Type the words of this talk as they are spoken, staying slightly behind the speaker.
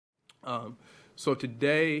So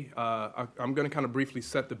today, I'm going to kind of briefly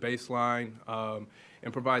set the baseline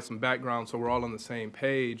and provide some background so we're all on the same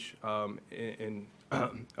page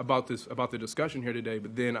about the discussion here today.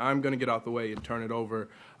 But then I'm going to get out the way and turn it over,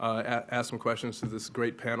 ask some questions to this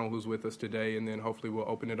great panel who's with us today, and then hopefully we'll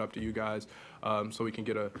open it up to you guys so we can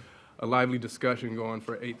get a lively discussion going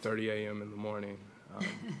for 8:30 a.m. in the morning.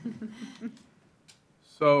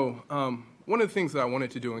 So one of the things that I wanted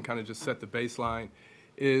to do and kind of just set the baseline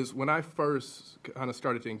is when I first kind of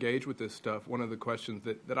started to engage with this stuff, one of the questions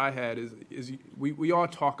that I had is we all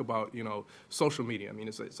talk about, social media. I mean,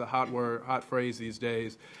 it's a hot word, hot phrase these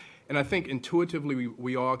days. And I think intuitively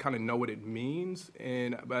we all kind of know what it means,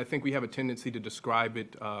 but I think we have a tendency to describe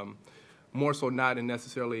it more so not in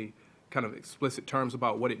necessarily kind of explicit terms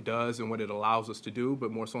about what it does and what it allows us to do,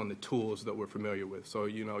 but more so on the tools that we're familiar with. So,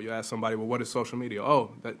 you ask somebody, well, what is social media?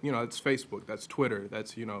 Oh, it's Facebook, that's Twitter,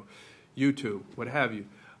 that's, YouTube, what have you.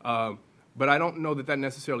 But I don't know that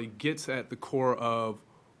necessarily gets at the core of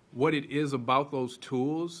what it is about those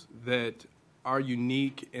tools that are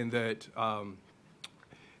unique and that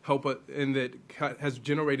help and that has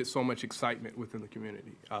generated so much excitement within the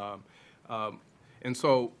community. And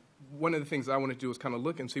so one of the things I want to do is kind of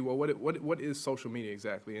look and see, well, what is social media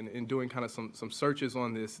exactly? And doing kind of some searches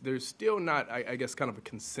on this, there's still not, I guess, kind of a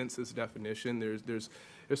consensus definition. There's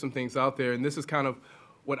some things out there, and this is kind of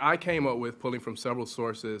what I came up with, pulling from several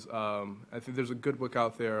sources. I think there's a good book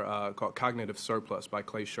out there called Cognitive Surplus by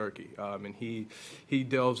Clay Shirky, and he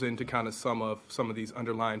delves into kind of some of these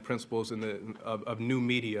underlying principles of new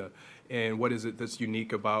media and what is it that's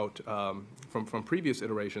unique about from previous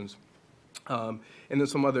iterations. And then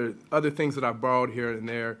some other things that I've borrowed here and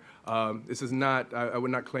there. This is not, I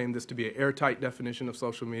would not claim this to be an airtight definition of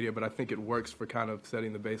social media, but I think it works for kind of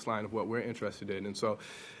setting the baseline of what we're interested in. And so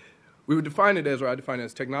we would define it as, or I define it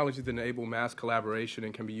as, technologies that enable mass collaboration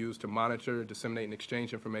and can be used to monitor, disseminate, and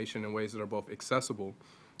exchange information in ways that are both accessible.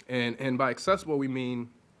 And by accessible, we mean,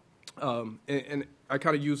 and I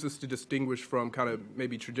kind of use this to distinguish from kind of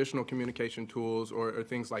maybe traditional communication tools or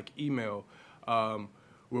things like email,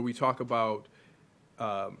 where we talk about,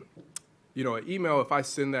 an email, if I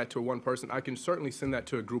send that to one person, I can certainly send that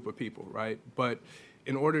to a group of people, right? But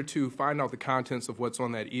in order to find out the contents of what's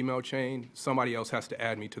on that email chain, somebody else has to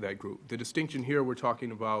add me to that group. The distinction here we're talking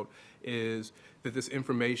about is that this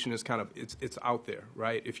information is kind of, it's out there,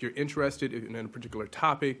 right? If you're interested in a particular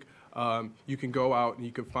topic, you can go out and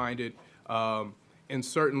you can find it. And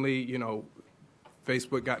certainly,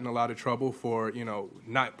 Facebook got in a lot of trouble for,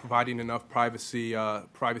 not providing enough privacy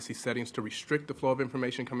settings to restrict the flow of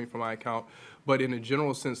information coming from my account. But in a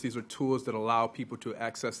general sense, these are tools that allow people to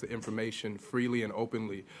access the information freely and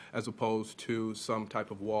openly, as opposed to some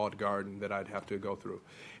type of walled garden that I'd have to go through.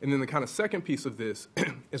 And then the kind of second piece of this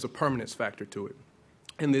is a permanence factor to it.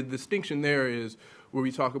 And the distinction there is where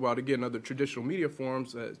we talk about, again, other traditional media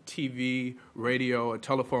forms, TV, radio, a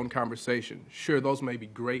telephone conversation. Sure, those may be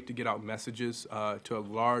great to get out messages to a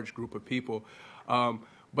large group of people,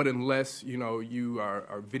 but unless, you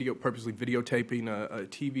are purposely videotaping a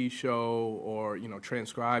TV show or,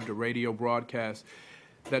 transcribed a radio broadcast,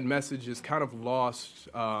 that message is kind of lost,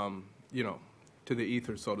 to the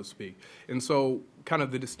ether, so to speak. And so kind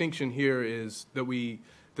of the distinction here is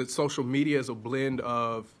that social media is a blend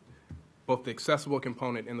of both the accessible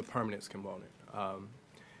component and the permanence component.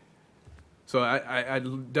 So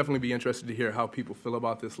I'd definitely be interested to hear how people feel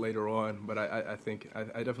about this later on, but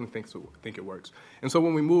I definitely think it works. And so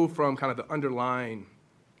when we move from kind of the underlying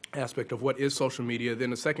aspect of what is social media, then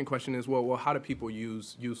the second question is, well, how do people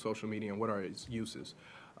use social media and what are its uses?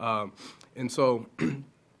 And so,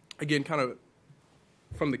 again, kind of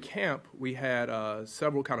from the camp, we had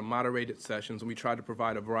several kind of moderated sessions, and we tried to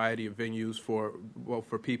provide a variety of venues for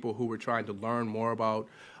people who were trying to learn more about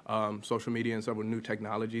social media and several new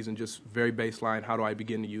technologies, and just very baseline, how do I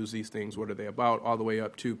begin to use these things, what are they about, all the way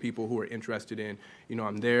up to people who are interested in,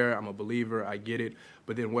 I'm there, I'm a believer, I get it,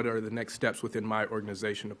 but then what are the next steps within my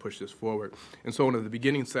organization to push this forward? And so in the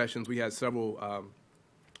beginning sessions, we had several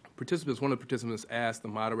participants. One of the participants asked the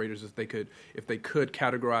moderators if they could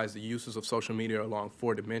categorize the uses of social media along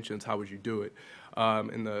 4 dimensions, how would you do it?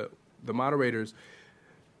 And the moderators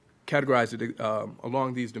categorized it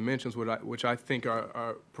along these dimensions, which I think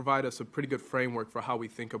provide us a pretty good framework for how we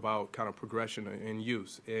think about kind of progression and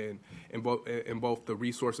use in both the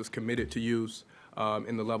resources committed to use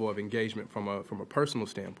and the level of engagement from a personal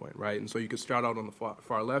standpoint, right? And so you could start out on the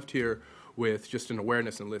far left here with just an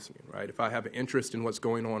awareness and listening, right? If I have an interest in what's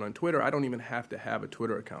going on Twitter, I don't even have to have a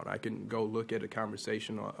Twitter account. I can go look at a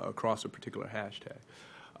conversation across a particular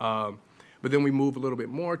hashtag. But then we move a little bit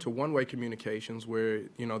more to one-way communications where,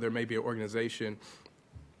 there may be an organization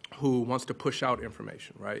who wants to push out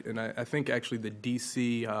information, right? And I think actually the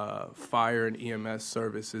DC fire and EMS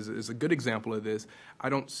service is a good example of this.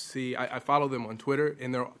 I follow them on Twitter,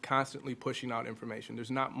 and they're constantly pushing out information.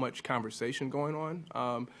 There's not much conversation going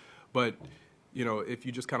on, but if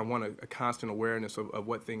you just kind of want a constant awareness of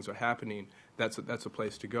what things are happening, that's a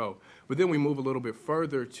place to go. But then we move a little bit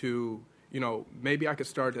further to, maybe I could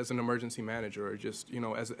start as an emergency manager or just,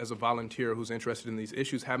 as a volunteer who's interested in these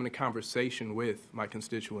issues, having a conversation with my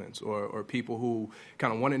constituents or people who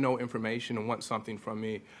kind of want to know information and want something from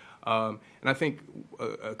me. And I think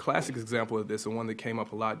a classic example of this, and one that came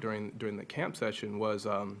up a lot during the camp session, was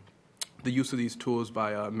the use of these tools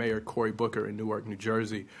by Mayor Cory Booker in Newark, New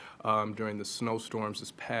Jersey, during the snowstorms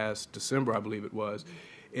this past December, I believe it was.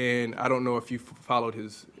 And I don't know if you followed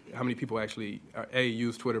how many people actually,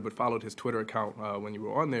 used Twitter, but followed his Twitter account when you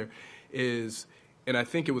were on there, and I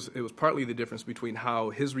think it was partly the difference between how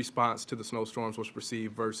his response to the snowstorms was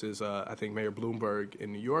perceived versus, I think, Mayor Bloomberg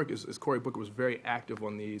in New York, is Cory Booker was very active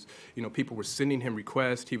on these. People were sending him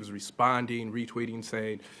requests. He was responding, retweeting,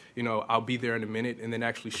 saying, I'll be there in a minute, and then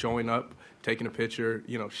actually showing up, taking a picture,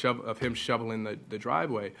 of him shoveling the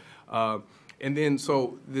driveway. And then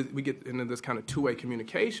we get into this kind of two-way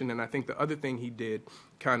communication, and I think the other thing he did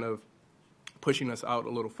kind of pushing us out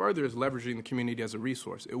a little further is leveraging the community as a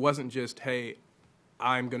resource. It wasn't just, hey,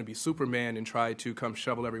 I'm going to be Superman and try to come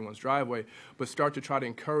shovel everyone's driveway, but start to try to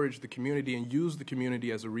encourage the community and use the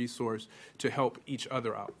community as a resource to help each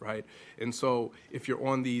other out, right? And so if you're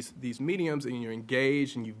on these mediums and you're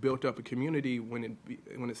engaged and you've built up a community, when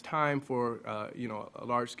it's time for a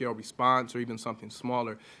large-scale response or even something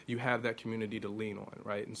smaller, you have that community to lean on,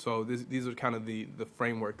 right? And so these are kind of the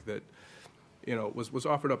framework that was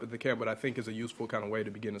offered up at the camp, but I think is a useful kind of way to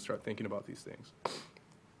begin to start thinking about these things.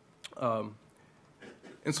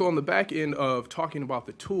 And so on the back end of talking about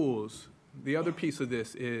the tools, the other piece of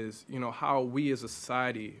this is, how we as a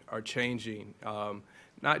society are changing,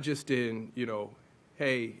 not just in,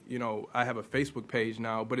 hey, I have a Facebook page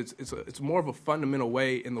now, but it's more of a fundamental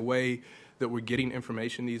way in the way that we're getting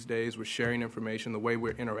information these days, we're sharing information, the way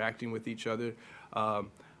we're interacting with each other.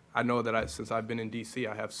 I know that since I've been in D.C.,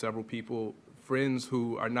 I have several friends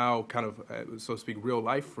who are now kind of, so to speak,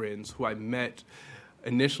 real-life friends who I met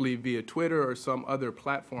initially via Twitter or some other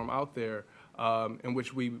platform out there, in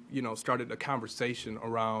which we, started a conversation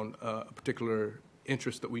around a particular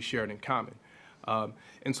interest that we shared in common.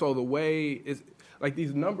 And so the way is, like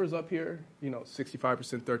these numbers up here,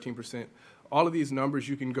 65%, 13%, all of these numbers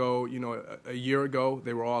you can go, a year ago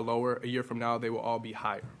they were all lower, a year from now they will all be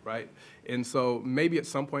higher, right? And so maybe at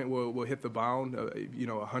some point we'll hit the bound,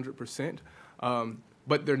 100%,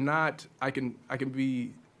 but they're not, I can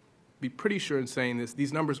be pretty sure in saying this,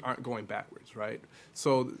 these numbers aren't going backwards, right?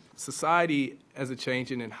 So society, as a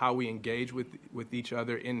changing in how we engage with each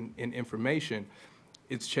other in information,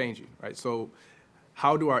 it's changing, right? So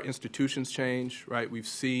how do our institutions change, right? We've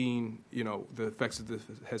seen, the effects that this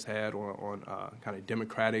has had on kind of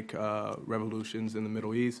democratic revolutions in the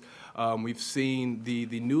Middle East. We've seen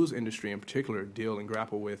the news industry in particular deal and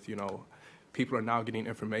grapple with, people are now getting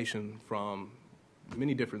information from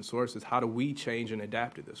many different sources. How do we change and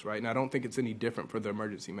adapt to this, right? And I don't think it's any different for the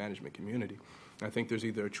emergency management community. I think there's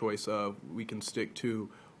either a choice of we can stick to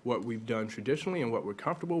what we've done traditionally and what we're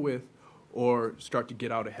comfortable with, or start to get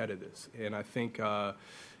out ahead of this. And I think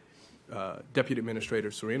Deputy Administrator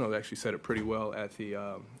Serino actually said it pretty well at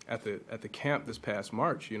the camp this past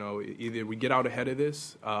March. Either we get out ahead of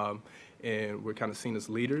this and we're kind of seen as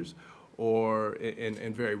leaders, or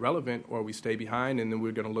and very relevant, or we stay behind, and then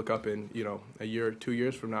we're going to look up in a year or 2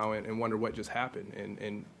 years from now and wonder what just happened, and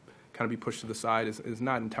kind of be pushed to the side is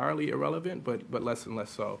not entirely irrelevant, but less and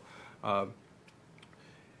less so.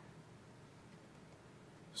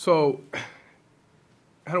 So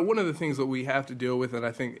one of the things that we have to deal with, and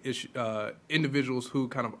I think individuals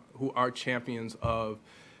who are champions of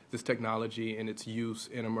this technology and its use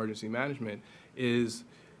in emergency management is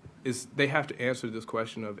they have to answer this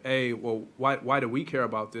question of, why do we care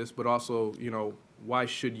about this, but also, why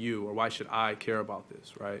should you or why should I care about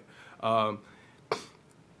this, right?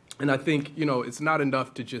 And I think, it's not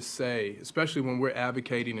enough to just say, especially when we're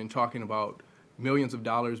advocating and talking about millions of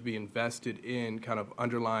dollars being invested in kind of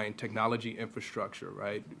underlying technology infrastructure,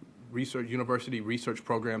 right? University research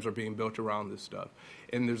programs are being built around this stuff.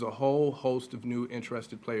 And there's a whole host of new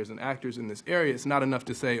interested players and actors in this area. It's not enough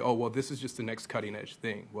to say, this is just the next cutting edge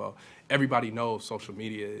thing. Well, everybody knows social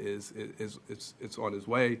media is on its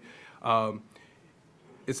way.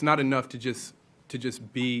 It's not enough to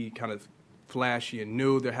just be kind of flashy and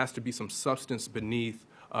new. There has to be some substance beneath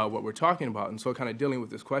what we're talking about. And so kind of dealing with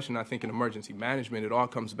this question, I think in emergency management, it all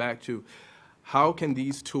comes back to how can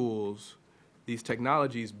these tools, these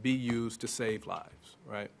technologies be used to save lives,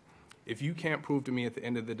 right? If you can't prove to me at the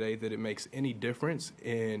end of the day that it makes any difference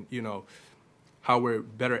in, how we're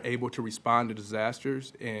better able to respond to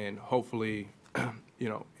disasters and hopefully,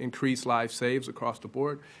 increase life saves across the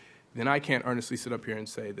board, then I can't earnestly sit up here and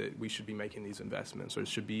say that we should be making these investments or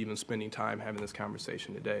should be even spending time having this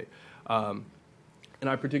conversation today. And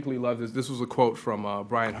I particularly love this. This was a quote from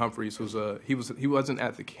Brian Humphreys. He wasn't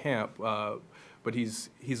at the camp, but he's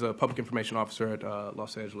a public information officer at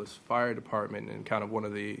Los Angeles Fire Department and kind of one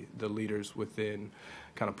of the leaders within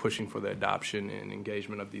kind of pushing for the adoption and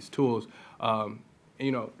engagement of these tools. I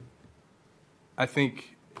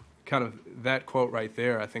think kind of that quote right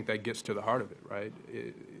there, I think that gets to the heart of it, right?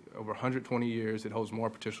 Over 120 years, it holds more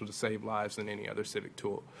potential to save lives than any other civic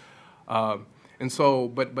tool. And so,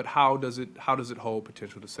 but how does it hold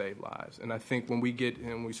potential to save lives? And I think when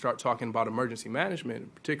we start talking about emergency management, in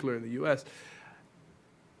particular in the U.S.,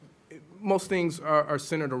 most things are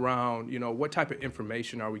centered around, what type of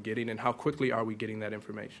information are we getting and how quickly are we getting that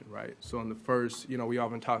information, right? So in the first, we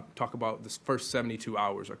often talk about this first 72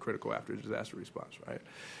 hours are critical after disaster response, right?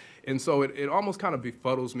 And so it almost kind of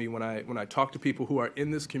befuddles me when I talk to people who are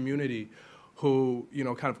in this community who,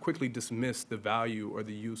 kind of quickly dismiss the value or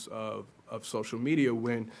the use of social media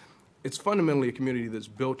when it's fundamentally a community that's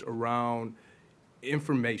built around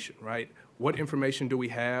information, right? What information do we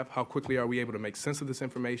have? How quickly are we able to make sense of this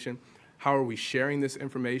information? How are we sharing this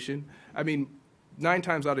information? I mean, 9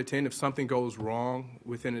 times out of 10, if something goes wrong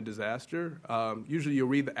within a disaster, usually you'll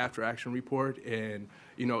read the after-action report and,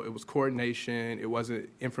 it was coordination, it wasn't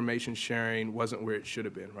information sharing, wasn't where it should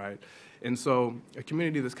have been, right? And so a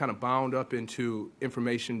community that's kind of bound up into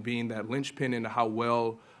information being that linchpin into how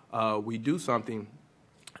well we do something,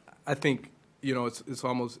 I think, it's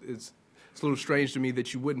a little strange to me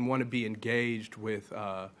that you wouldn't want to be engaged with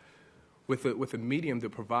a medium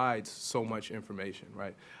that provides so much information,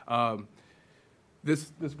 right?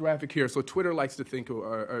 This graphic here. So Twitter likes to think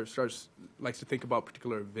likes to think about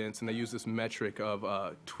particular events, and they use this metric of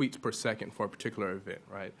tweets per second for a particular event,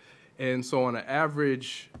 right? And so on an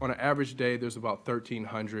average day, there's about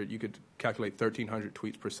 1,300. You could calculate 1,300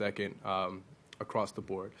 tweets per second across the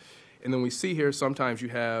board. And then we see here sometimes you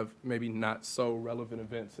have maybe not so relevant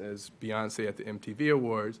events as Beyonce at the MTV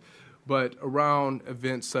Awards, but around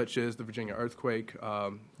events such as the Virginia earthquake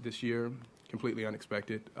this year, completely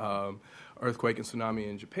unexpected, earthquake and tsunami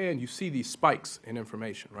in Japan, you see these spikes in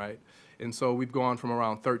information, right? And so we've gone from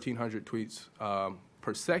around 1,300 tweets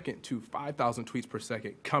per second to 5,000 tweets per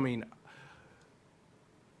second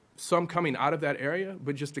some coming out of that area,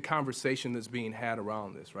 but just the conversation that's being had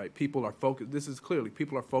around this, right? People are focused,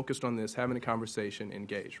 people are focused on this, having a conversation,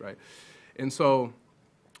 engaged, right? And so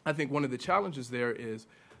I think one of the challenges there is,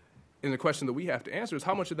 and the question that we have to answer is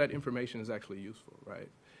how much of that information is actually useful, right?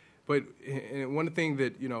 But and one thing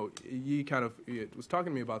that, Yi kind of was talking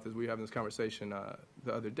to me about this, we were having this conversation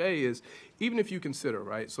the other day, is even if you consider,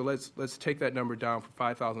 right, so let's take that number down from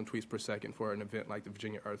 5,000 tweets per second for an event like the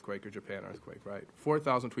Virginia earthquake or Japan earthquake, right?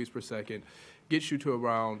 4,000 tweets per second gets you to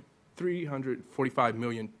around 345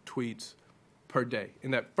 million tweets per day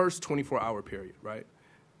in that first 24-hour period, right?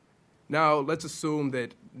 Now, let's assume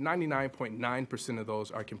that 99.9% of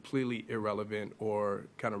those are completely irrelevant or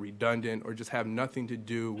kind of redundant or just have nothing to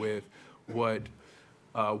do with what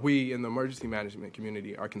we in the emergency management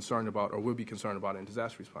community are concerned about or will be concerned about in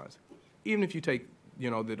disaster response. Even if you take,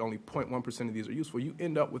 that only 0.1% of these are useful, you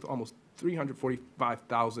end up with almost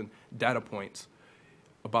 345,000 data points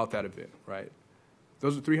about that event, right?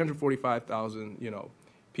 Those are 345,000,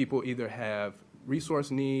 people either have resource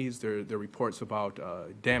needs, there are reports about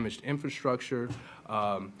damaged infrastructure,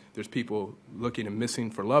 there's people looking and missing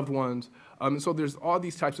for loved ones. And so there's all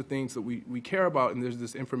these types of things that we care about, and there's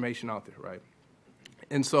this information out there, right?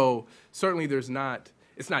 And so certainly it's not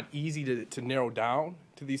easy to narrow down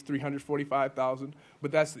to these 345,000,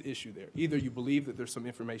 but that's the issue there. Either you believe that there's some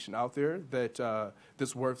information out there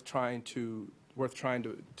that's worth trying to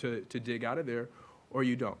dig out of there, or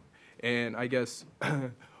you don't. And I guess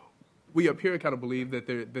we up here kind of believe that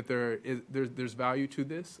there's value to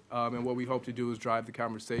this, and what we hope to do is drive the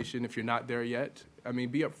conversation. If you're not there yet, I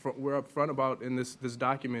mean, we're upfront about in this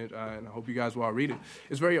document, and I hope you guys will all read it.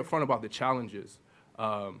 It's very upfront about the challenges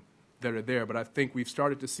that are there, but I think we've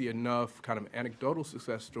started to see enough kind of anecdotal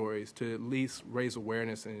success stories to at least raise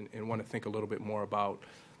awareness and want to think a little bit more about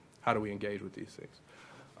how do we engage with these things.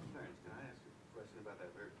 Can I ask a question about that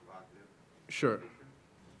very provocative? Sure.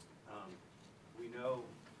 We know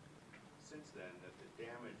since then that the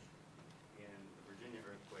damage in the Virginia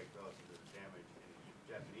earthquake relative to the damage in the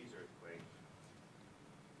Japanese earthquake,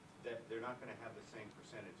 that they're not going to have the same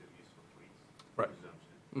percentage of useful tweets.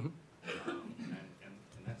 And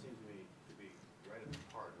that seems to me to be right at the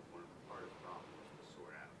heart of part of the problem to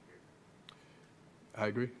sort out here. I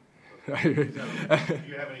agree. Okay. I agree. So, do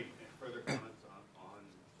you have any further comments on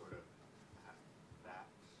sort of that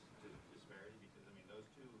disparity? Because, I mean, those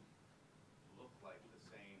two look like the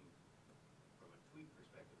same, from a tweet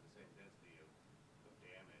perspective, the same density of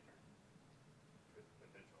damage or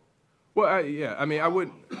potential. Well, yeah, I mean, I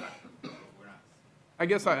wouldn't. We're not. I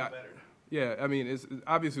guess We're better. Yeah, I mean,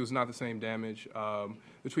 obviously it was not the same damage.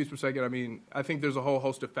 The tweets per second, I mean, I think there's a whole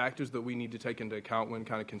host of factors that we need to take into account when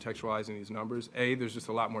kind of contextualizing these numbers. There's just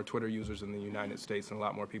a lot more Twitter users in the United States and a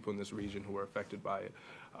lot more people in this region who are affected by it.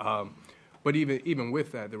 But even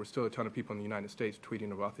with that, there were still a ton of people in the United States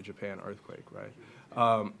tweeting about the Japan earthquake, right?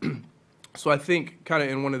 So I think kind of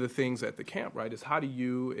in one of the things at the camp, right, is how do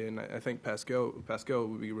you, and I think Pascal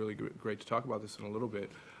would be really great to talk about this in a little bit,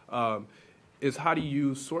 is how do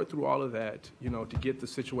you sort through all of that, to get the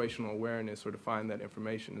situational awareness or to find that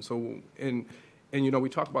information. And so, and we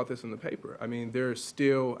talk about this in the paper. I mean,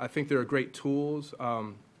 I think there are great tools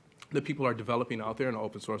that people are developing out there in an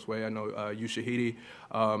open source way. I know Ushahidi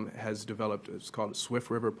has developed, it's called a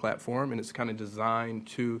Swift River platform, and it's kind of designed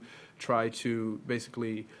to try to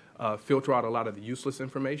basically filter out a lot of the useless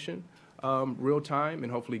information real time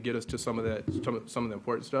and hopefully get us to some of the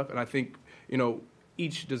important stuff. And I think,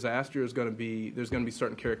 each disaster is going to be, there's going to be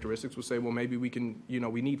certain characteristics. We'll say, well, maybe we can,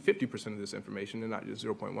 we need 50% of this information and not just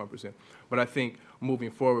 0.1%. But I think moving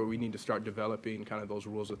forward, we need to start developing kind of those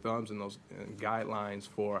rules of thumbs and those guidelines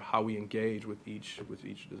for how we engage with each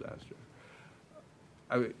disaster.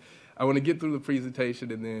 I want to get through the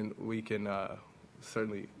presentation, and then we can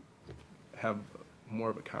certainly have more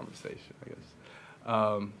of a conversation, I guess.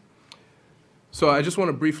 So I just want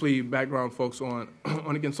to briefly background folks on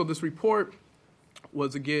again, so this report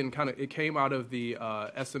was, again, it came out of the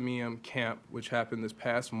SMEM camp, which happened this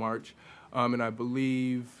past March. And I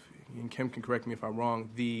believe, and Kim can correct me if I'm wrong,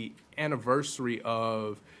 the anniversary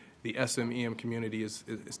of the SMEM community is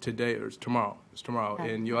today, or it's tomorrow. It's tomorrow.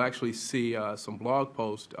 Okay. And you'll actually see some blog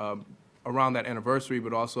posts around that anniversary,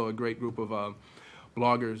 but also a great group of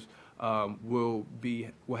bloggers will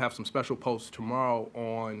have some special posts tomorrow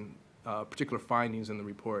on particular findings in the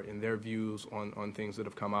report and their views on things that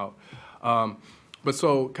have come out. But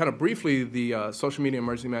so kind of briefly, the social media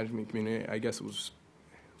emergency management community, I guess it was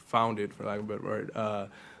founded, for lack of a better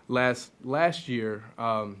word, last year.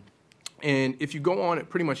 And if you go on at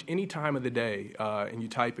pretty much any time of the day and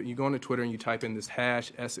you go on to Twitter and you type in this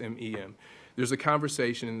hash SMEM, there's a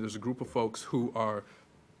conversation and there's a group of folks who are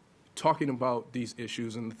talking about these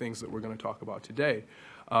issues and the things that we're going to talk about today.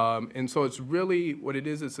 And so it's really what it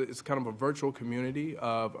is. It's kind of a virtual community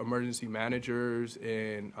of emergency managers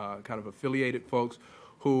and kind of affiliated folks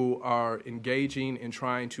who are engaging in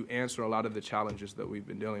trying to answer a lot of the challenges that we've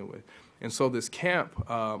been dealing with. And so this camp,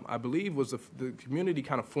 I believe, was the community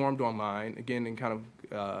kind of formed online, again, in kind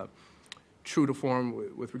of true to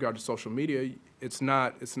form with regard to social media. It's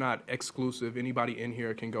not exclusive. Anybody in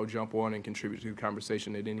here can go jump on and contribute to the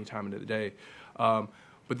conversation at any time of the day.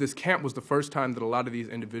 But this camp was the first time that a lot of these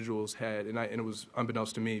individuals had, and it was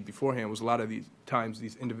unbeknownst to me beforehand, was the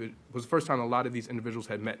first time a lot of these individuals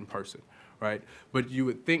had met in person, right? But you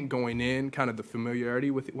would think going in, kind of the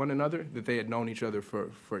familiarity with one another, that they had known each other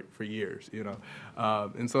for years,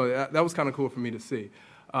 and so that was kind of cool for me to see.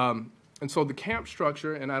 And so the camp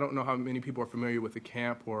structure, and I don't know how many people are familiar with the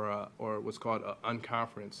camp or what's called an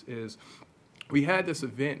unconference, is we had this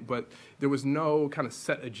event, but there was no kind of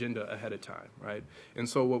set agenda ahead of time, right? And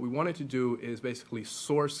so what we wanted to do is basically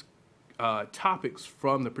source topics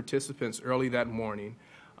from the participants early that morning,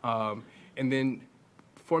 and then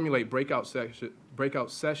formulate breakout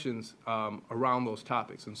sessions around those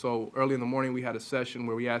topics. And so early in the morning, we had a session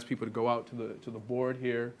where we asked people to go out to the board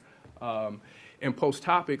here and post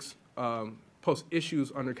topics, post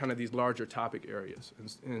issues under kind of these larger topic areas.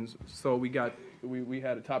 And so we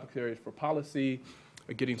had a topic area for policy,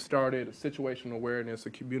 a getting started, a situational awareness,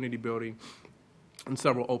 a community building, and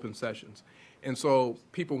several open sessions. And so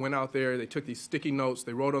people went out there, they took these sticky notes,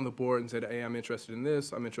 they wrote on the board and said, hey, I'm interested in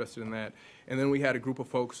this, I'm interested in that. And then we had a group of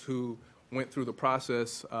folks who went through the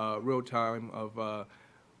process real time of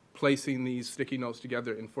placing these sticky notes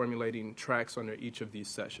together and formulating tracks under each of these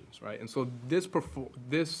sessions, right? And so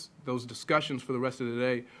those discussions for the rest of the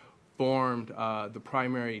day formed the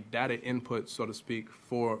primary data input, so to speak,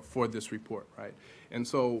 for this report, right? And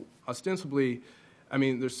so ostensibly, I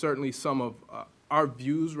mean, there's certainly some of our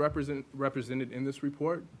views represented in this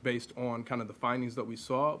report based on kind of the findings that we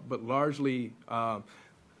saw, but largely a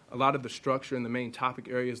lot of the structure and the main topic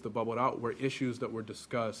areas that bubbled out were issues that were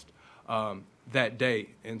discussed that day.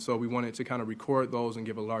 And so we wanted to kind of record those and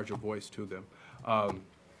give a larger voice to them.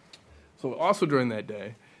 So also during that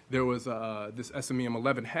day, there was this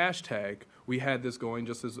SMEM11 hashtag. We had this going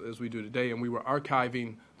just as we do today, and we were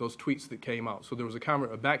archiving those tweets that came out. So there was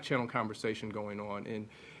a back channel conversation going on.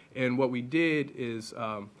 And what we did is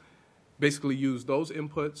basically use those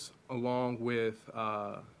inputs along with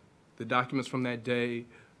the documents from that day,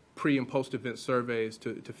 pre- and post-event surveys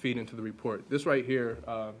to feed into the report. This right here,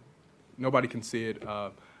 nobody can see it.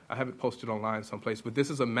 I have it posted online someplace, but this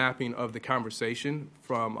is a mapping of the conversation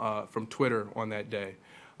from Twitter on that day,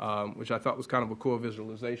 which I thought was kind of a cool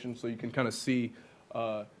visualization. So you can kind of see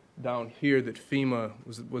down here that FEMA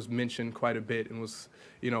was mentioned quite a bit and was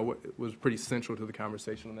pretty central to the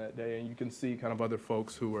conversation on that day. And you can see kind of other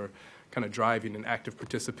folks who were kind of driving and active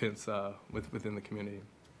participants within the community.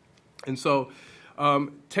 And so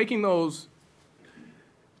taking those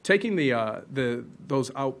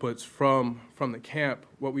outputs from the camp,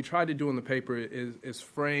 what we tried to do in the paper is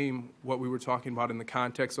frame what we were talking about in the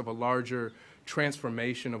context of a larger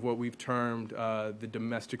transformation of what we've termed the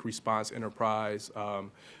domestic response enterprise.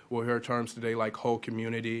 We'll hear terms today like whole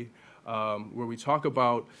community, where we talk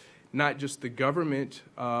about not just the government,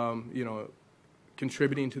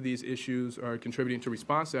 contributing to these issues or contributing to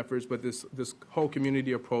response efforts, but this whole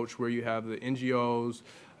community approach where you have the NGOs,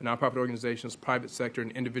 nonprofit organizations, private sector,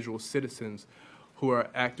 and individual citizens who are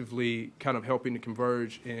actively kind of helping to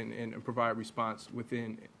converge and provide response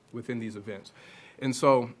within these events. And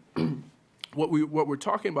so what we're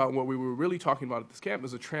talking about, what we were really talking about at this camp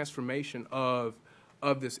is a transformation of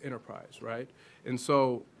this enterprise, right? And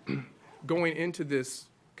so going into this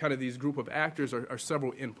kind of these group of actors are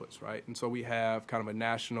several inputs, right? And so we have kind of a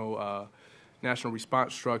national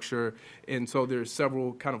response structure, and so there's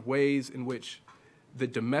several kind of ways in which the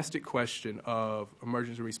domestic question of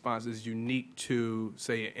emergency response is unique to,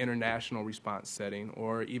 say, an international response setting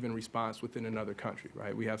or even response within another country,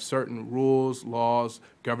 right? We have certain rules, laws,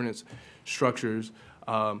 governance structures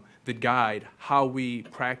that guide how we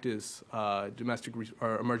practice domestic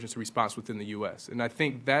or emergency response within the U.S. And I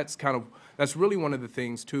think that's really one of the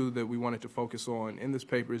things, too, that we wanted to focus on in this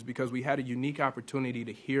paper is because we had a unique opportunity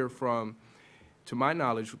to hear from, to my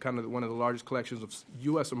knowledge, kind of one of the largest collections of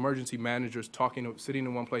U.S. emergency managers sitting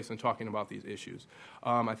in one place and talking about these issues.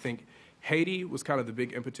 I think Haiti was kind of the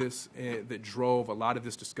big impetus that drove a lot of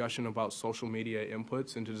this discussion about social media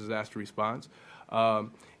inputs into disaster response. And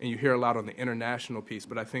you hear a lot on the international piece,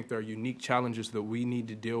 but I think there are unique challenges that we need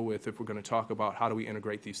to deal with if we're going to talk about how do we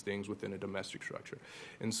integrate these things within a domestic structure.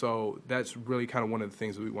 And so that's really kind of one of the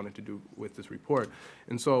things that we wanted to do with this report.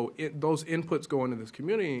 And so those inputs go into this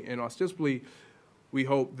community, and ostensibly, we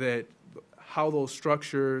hope that how those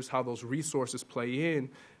structures, how those resources play in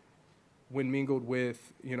when mingled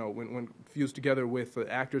with, when fused together with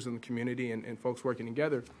the actors in the community and folks working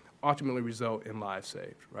together, ultimately result in lives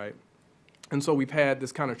saved, right? And so we've had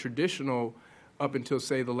this kind of traditional, up until,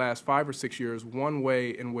 say, the last 5 or 6 years, one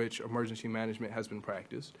way in which emergency management has been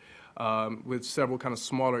practiced, with several kind of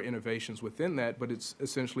smaller innovations within that, but it's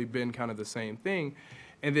essentially been kind of the same thing.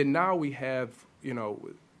 And then now we have,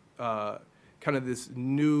 kind of this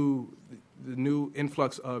new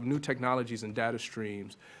influx of new technologies and data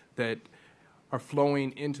streams that are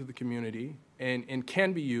flowing into the community and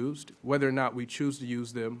can be used. Whether or not we choose to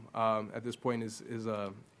use them at this point is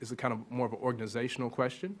a kind of more of an organizational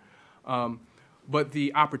question. But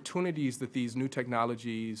the opportunities that these new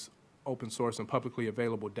technologies, open source and publicly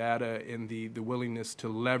available data, and the willingness to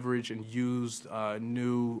leverage and use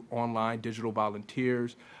new online digital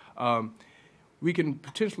volunteers, we can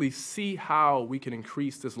potentially see how we can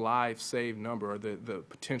increase this lives saved number, or the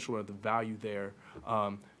potential or the value there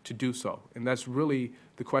to do so. And that's really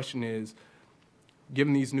the question is,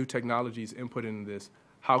 given these new technologies input into this,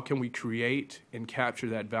 how can we create and capture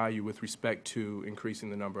that value with respect to increasing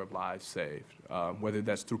the number of lives saved, whether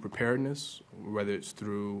that's through preparedness, whether it's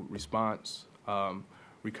through response,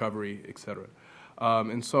 recovery, et cetera.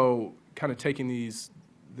 And so kind of taking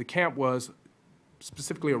the camp was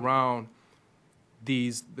specifically around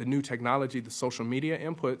the new technology, the social media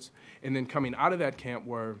inputs, and then coming out of that camp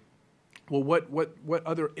were, well, what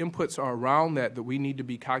other inputs are around that we need to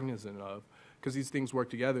be cognizant of, because these things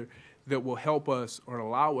work together, that will help us or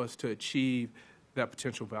allow us to achieve that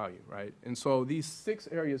potential value, right? And so these 6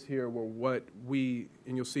 areas here were what we,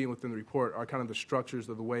 and you'll see within the report, are kind of the structures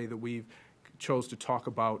of the way that we've chose to talk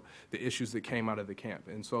about the issues that came out of the camp.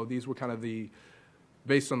 And so these were kind of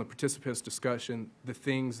based on the participants' discussion, the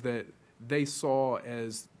things that they saw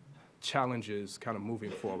as challenges kind of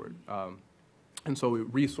moving forward. And so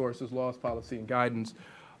resources, laws, policy, and guidance,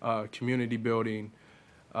 community building,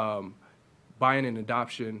 buy-in and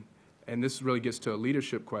adoption, And this really gets to a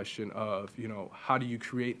leadership question of, how do you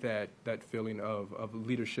create that feeling of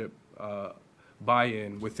leadership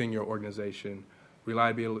buy-in within your organization,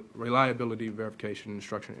 reliability, verification,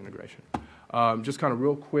 instruction, integration. Just kind of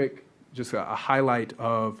real quick, just a highlight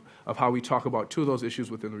of how we talk about two of those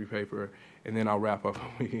issues within the paper, and then I'll wrap up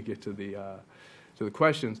when we can get to the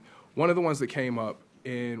questions. One of the ones that came up,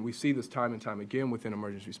 and we see this time and time again within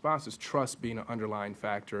emergency response, is trust being an underlying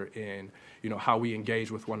factor in how we engage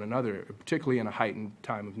with one another, particularly in a heightened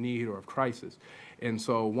time of need or of crisis. And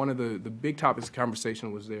so one of the big topics of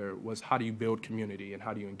conversation was how do you build community and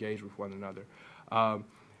how do you engage with one another.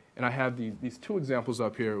 And I have these two examples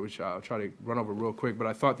up here, which I'll try to run over real quick, but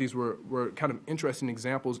I thought these were kind of interesting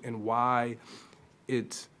examples in why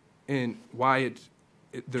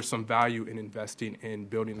there's some value in investing in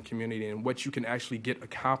building the community and what you can actually get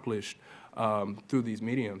accomplished through these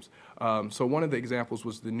mediums. So one of the examples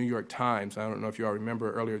was the New York Times. I don't know if you all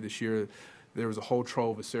remember earlier this year, there was a whole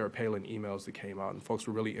trove of Sarah Palin emails that came out, and folks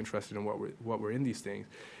were really interested in what were in these things.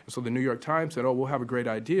 And so the New York Times said, we'll have a great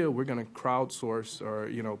idea. We're going to crowdsource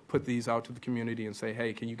or put these out to the community and say,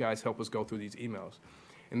 hey, can you guys help us go through these emails?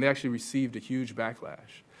 And they actually received a huge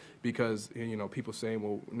backlash because, people saying,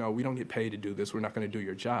 well, no, we don't get paid to do this. We're not going to do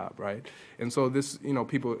your job, right? And so this,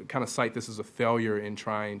 people kind of cite this as a failure in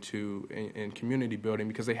trying to, in community building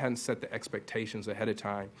because they hadn't set the expectations ahead of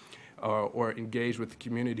time or engage with the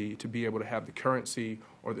community to be able to have the currency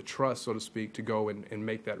or the trust, so to speak, to go and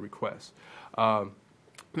make that request. I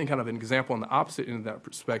think kind of an example on the opposite end of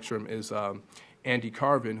that spectrum is Andy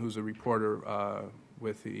Carvin, who's a reporter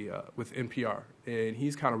with NPR, and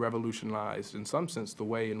he's kind of revolutionized, in some sense, the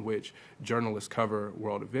way in which journalists cover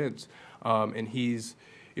world events. And he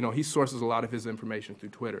sources a lot of his information through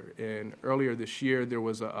Twitter. And earlier this year, there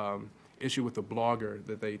was a issue with a blogger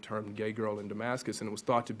that they termed Gay Girl in Damascus, and it was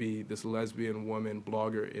thought to be this lesbian woman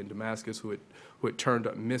blogger in Damascus who had turned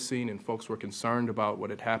up missing, and folks were concerned about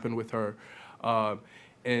what had happened with her.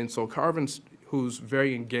 And so Carvin, who's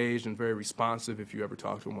very engaged and very responsive, if you ever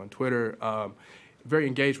talk to him on Twitter, very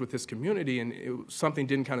engaged with his community, and something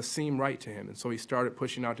didn't kind of seem right to him. And so he started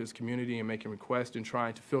pushing out to his community and making requests and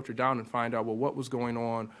trying to filter down and find out, well, what was going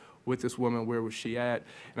on with this woman? Where was she at?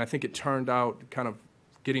 And I think it turned out, kind of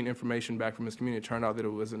getting information back from his community, it turned out that it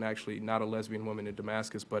wasn't actually not a lesbian woman in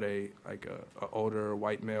Damascus, but a older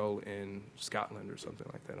white male in Scotland or something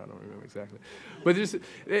like that. I don't remember exactly. But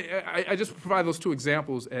I just provide those two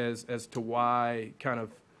examples as to why kind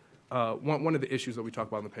of one of the issues that we talk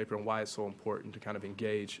about in the paper and why it's so important to kind of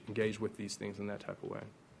engage with these things in that type of way.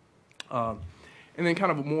 And then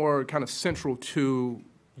kind of more kind of central to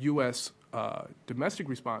U.S. Domestic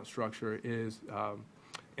response structure is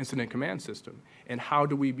incident command system. And how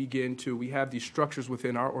do we begin to, we have these structures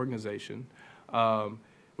within our organization,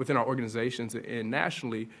 within our organizations and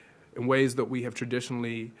nationally in ways that we have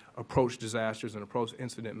traditionally approached disasters and approached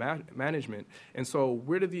incident management. And so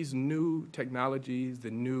where do these new technologies,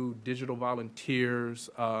 the new digital volunteers,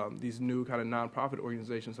 these new kind of nonprofit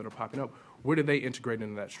organizations that are popping up, where do they integrate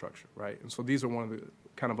into that structure, right? And so these are one of the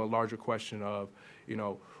kind of a larger question of,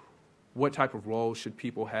 what type of role should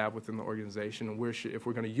people have within the organization, and if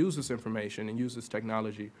we're going to use this information and use this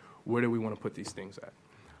technology, where do we want to put these things at?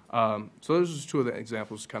 So those are just two of the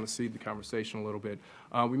examples to kind of seed the conversation a little bit.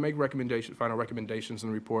 We make final recommendations in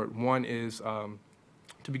the report. One is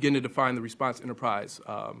to begin to define the response enterprise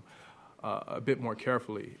a bit more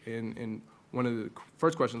carefully. And one of the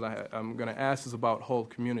first questions I'm going to ask is about whole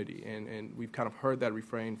community, and we've kind of heard that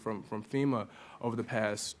refrain from FEMA over the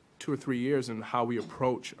past 2 or 3 years in how we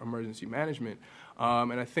approach emergency management.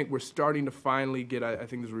 And I think we're starting to finally get, I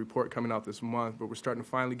think there's a report coming out this month, but we're starting to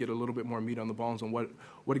finally get a little bit more meat on the bones on what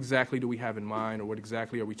exactly do we have in mind, or what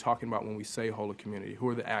exactly are we talking about when we say whole of community? Who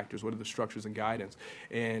are the actors? What are the structures and guidance?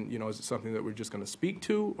 And, is it something that we're just going to speak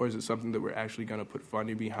to, or is it something that we're actually going to put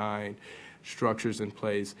funding behind, structures in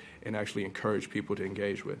place, and actually encourage people to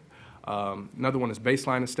engage with? Another one is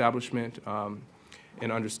baseline establishment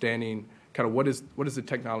and understanding kind of what is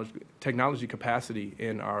the technology capacity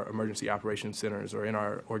in our emergency operations centers or in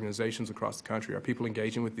our organizations across the country? Are people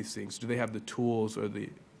engaging with these things? Do they have the tools or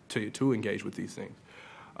to engage with these things?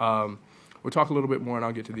 We'll talk a little bit more, and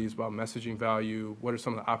I'll get to these, about messaging value. What are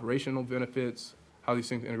some of the operational benefits? How these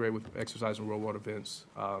things integrate with exercise and real-world events?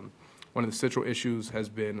 One of the central issues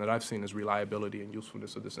that I've seen is reliability and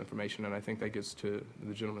usefulness of this information, and I think that gets to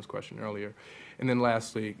the gentleman's question earlier. And then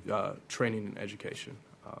lastly, training and education.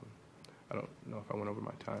 I don't know if I went over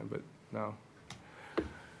my time, but now I'm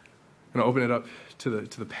going to open it up to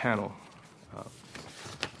the panel. How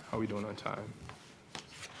are we doing on time?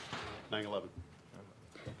 9/11.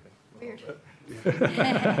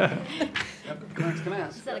 Okay. Can I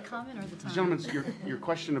ask? Is that a comment or the time? Gentlemen, your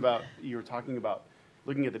question about, you were talking about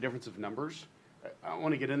looking at the difference of numbers. I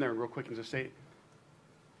want to get in there real quick and just say,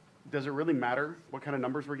 does it really matter what kind of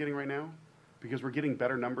numbers we're getting right now? Because we're getting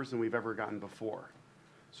better numbers than we've ever gotten before.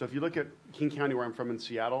 So if you look at King County, where I'm from in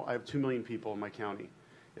Seattle, I have 2 million people in my county.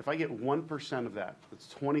 If I get 1% of that, that's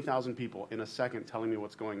 20,000 people in a second telling me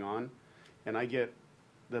what's going on, and I get,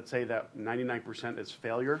 let's say that 99% is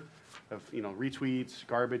failure of, retweets,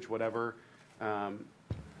 garbage, whatever, and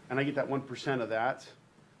I get that 1% of that,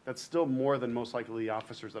 that's still more than most likely the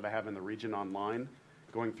officers that I have in the region online,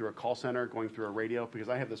 going through a call center, going through a radio, because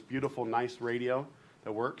I have this beautiful, nice radio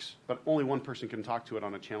that works, but only one person can talk to it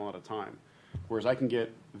on a channel at a time, whereas I can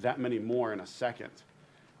get that many more in a second.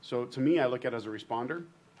 So to me, I look at it as a responder.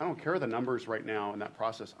 I don't care the numbers right now in that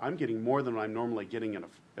process. I'm getting more than what I'm normally getting in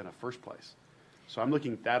a first place. So I'm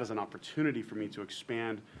looking at that as an opportunity for me to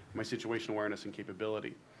expand my situational awareness and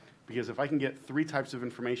capability. Because if I can get 3 types of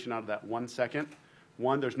information out of that 1 second,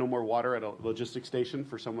 one, there's no more water at a logistics station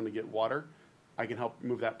for someone to get water. I can help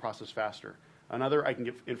move that process faster. Another, I can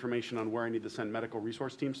get information on where I need to send medical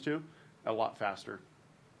resource teams to a lot faster.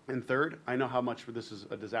 And third, I know how much this is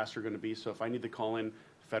a disaster going to be, so if I need to call in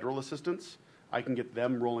federal assistance, I can get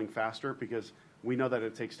them rolling faster because we know that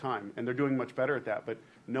it takes time. And they're doing much better at that, but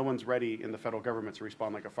no one's ready in the federal government to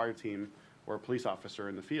respond like a fire team or a police officer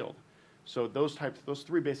in the field. So those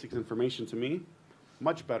 3 basics information to me,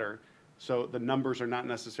 much better. So the numbers are not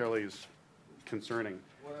necessarily as concerning.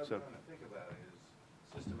 What I'm trying to think about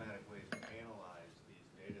is systematic ways to analyze these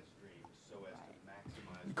data streams so as to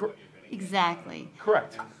maximize what you're going to get. Exactly.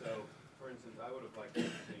 Correct. And so, for instance, I would have liked to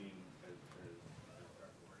have seen, as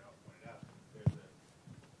Dr. Wardell pointed out,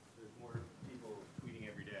 there's more people tweeting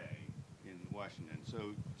every day in Washington.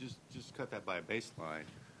 So just cut that by a baseline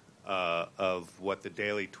of what the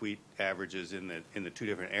daily tweet averages in the 2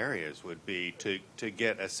 different areas would be to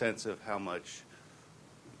get a sense of how much,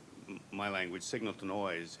 my language, signal to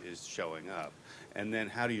noise is showing up. And then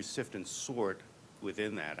how do you sift and sort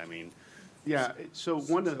within that? I mean, Yeah, so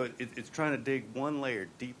it's trying to dig one layer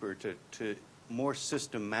deeper to more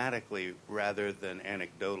systematically rather than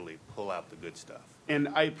anecdotally pull out the good stuff. And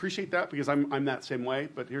I appreciate that because I'm that same way,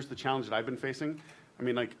 but here's the challenge that I've been facing. I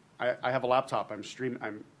mean, like, I have a laptop,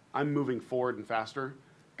 I'm moving forward and faster.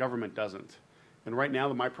 Government doesn't. And right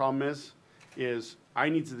now, my problem is I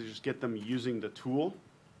need to just get them using the tool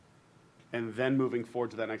and then moving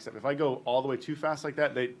forward to that next step. If I go all the way too fast like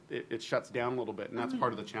that, it shuts down a little bit, and that's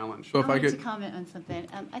part of the challenge. So I if I wanted could to comment on something.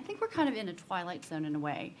 I think we're kind of in a twilight zone in a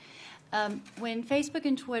way. When Facebook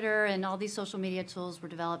and Twitter and all these social media tools were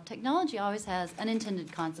developed, technology always has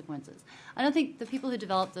unintended consequences. I don't think the people who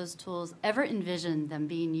developed those tools ever envisioned them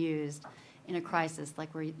being used in a crisis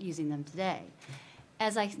like we're using them today.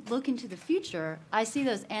 As I look into the future, I see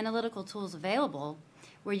those analytical tools available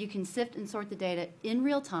where you can sift and sort the data in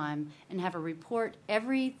real time and have a report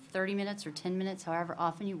every 30 minutes or 10 minutes, however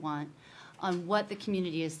often you want, on what the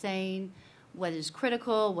community is saying, what is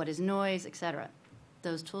critical, what is noise, etc.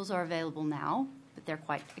 Those tools are available now, but they're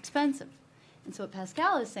quite expensive. And so what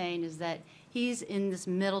Pascal is saying is that he's in this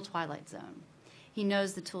middle twilight zone. He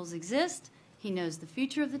knows the tools exist, he knows the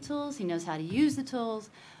future of the tools, he knows how to use the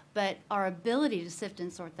tools, but our ability to sift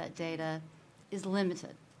and sort that data is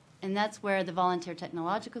limited. And that's where the volunteer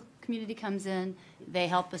technological community comes in. They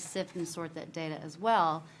help us sift and sort that data as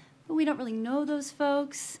well. But we don't really know those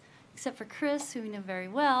folks, except for Chris, who we know very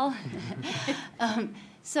well.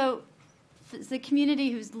 So the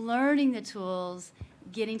community who's learning the tools,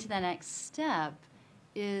 getting to that next step,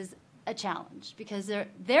 is a challenge because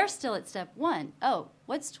they're still at step 1. Oh,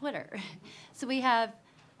 what's Twitter? So we have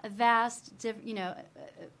a vast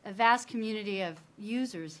community of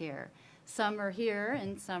users here. Some are here,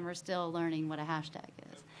 and some are still learning what a hashtag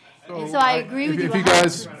is. And so I agree with you. If you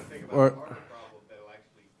guys,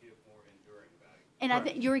 And I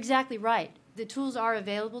think you're exactly right. The tools are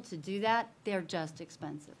available to do that. They're just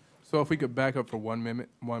expensive. so if we could back up for one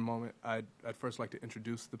moment, I'd first like to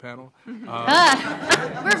introduce the panel.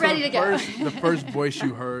 We're ready to go. The first voice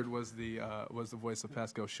you heard was the voice of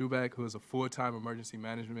Pascal Schubeck, who is a full-time emergency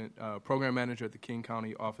management program manager at the King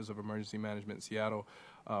County Office of Emergency Management in Seattle,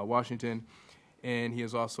 Washington, and he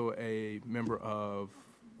is also a member of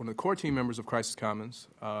one of the core team members of Crisis Commons,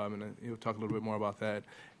 and he'll talk a little bit more about that,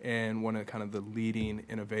 and one of kind of the leading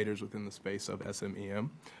innovators within the space of SMEM.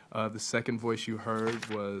 The second voice you heard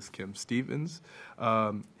was Kim Stevens,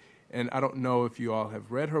 and I don't know if you all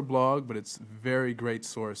have read her blog, but it's a very great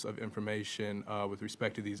source of information with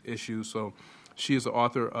respect to these issues. So she is the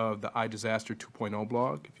author of the iDisaster 2.0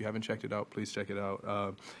 blog. If you haven't checked it out, please check it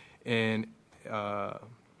out.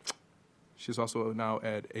 She's also now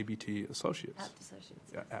at ABT Associates. Apt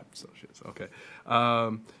Associates. Yeah, Apt Associates. Okay.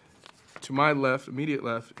 To my left, immediate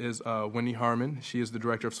left, is Wendy Harmon. She is the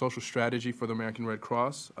Director of Social Strategy for the American Red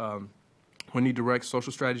Cross. Wendy directs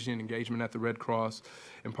social strategy and engagement at the Red Cross,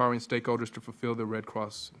 empowering stakeholders to fulfill their Red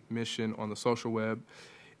Cross mission on the social web.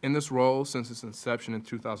 In this role, since its inception in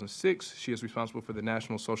 2006, she is responsible for the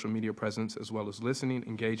national social media presence, as well as listening,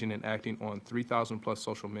 engaging, and acting on 3,000 plus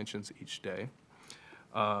social mentions each day.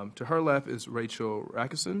 To her left is Rachel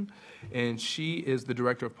Rackison, and she is the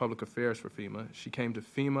Director of Public Affairs for FEMA. She came to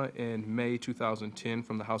FEMA in May 2010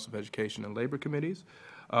 from the House of Education and Labor Committees.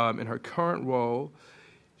 In her current role,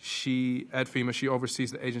 at FEMA, she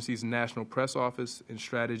oversees the agency's national press office and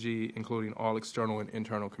strategy, including all external and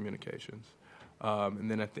internal communications. And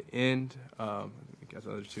then at the end, I guess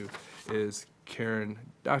the other two, is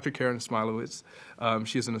Dr. Karen Smilowitz.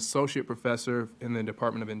 She is an associate professor in the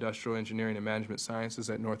Department of Industrial Engineering and Management Sciences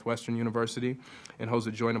at Northwestern University and holds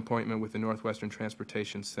a joint appointment with the Northwestern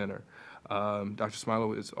Transportation Center. Dr.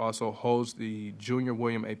 Smilowitz also holds the Junior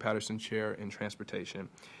William A. Patterson Chair in Transportation.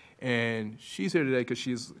 And she's here today because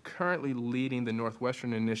she's currently leading the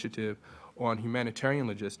Northwestern Initiative on Humanitarian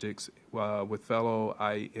Logistics with fellow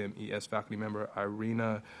IMES faculty member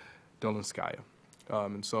Irina Dolinskaya.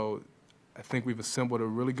 And so I think we've assembled a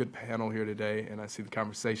really good panel here today, and I see the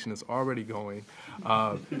conversation is already going,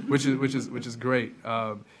 which is great.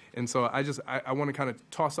 And so I want to kind of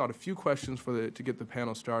toss out a few questions to get the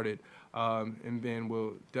panel started, and then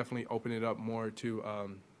we'll definitely open it up more to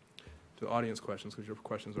audience questions, because your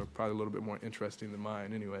questions are probably a little bit more interesting than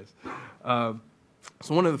mine anyways.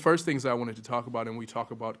 So one of the first things I wanted to talk about, and we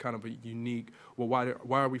talk about kind of a unique, well,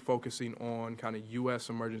 why are we focusing on kind of U.S.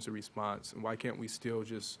 emergency response, and why can't we still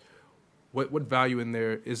just, what value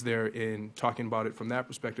is there in talking about it from that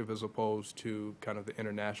perspective as opposed to kind of the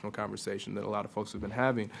international conversation that a lot of folks have been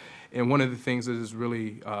having? And one of the things that has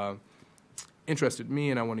really interested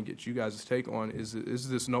me, and I want to get you guys' take on, is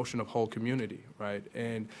this notion of whole community, right?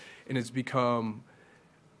 And it's become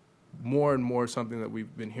more and more something that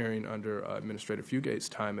we've been hearing under Administrator Fugate's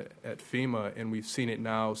time at FEMA, and we've seen it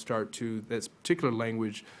now start to, this particular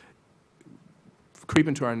language, creep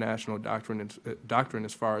into our national doctrine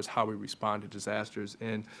as far as how we respond to disasters.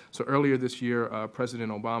 And so earlier this year, President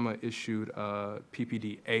Obama issued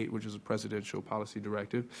PPD 8, which is a presidential policy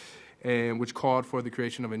directive, and which called for the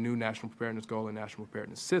creation of a new national preparedness goal and national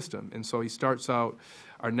preparedness system. And so he starts out,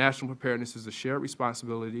 our national preparedness is a shared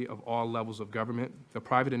responsibility of all levels of government, the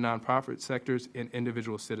private and nonprofit sectors, and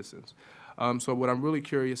individual citizens. So what I'm really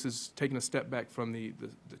curious is, taking a step back from the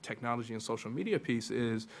technology and social media piece,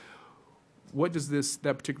 is what does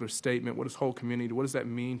that particular statement, what does whole community, what does that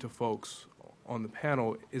mean to folks on the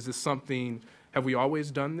panel? Is this something, have we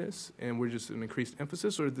always done this and we're just an increased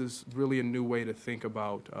emphasis, or is this really a new way to think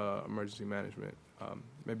about emergency management?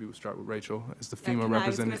 Maybe we'll start with Rachel as the FEMA representative. I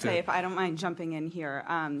was going to say, if I don't mind jumping in here,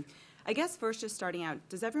 I guess first, just starting out,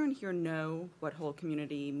 does everyone here know what whole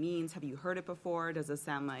community means? Have you heard it before? Does it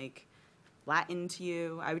sound like Latin to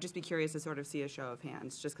you? I would just be curious to sort of see a show of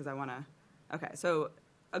hands, just because I want to. Okay, so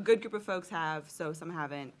a good group of folks have, so some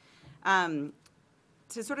haven't.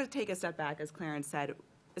 To sort of take a step back, as Clarence said,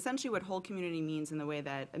 essentially what whole community means in the way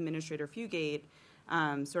that Administrator Fugate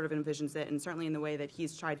sort of envisions it, and certainly in the way that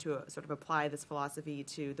he's tried to sort of apply this philosophy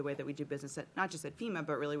to the way that we do business, not just at FEMA,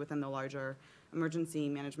 but really within the larger emergency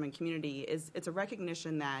management community, is it's a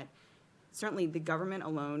recognition that certainly the government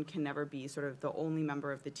alone can never be sort of the only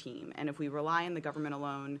member of the team. And if we rely on the government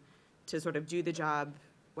alone to sort of do the job,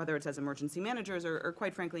 whether it's as emergency managers or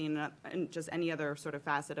quite frankly in just any other sort of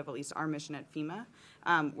facet of at least our mission at FEMA,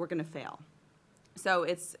 we're going to fail. So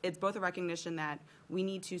it's both a recognition that we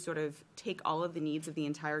need to sort of take all of the needs of the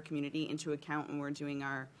entire community into account when we're doing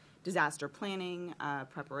our disaster planning,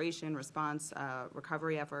 preparation, response,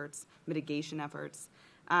 recovery efforts, mitigation efforts.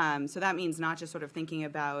 So that means not just sort of thinking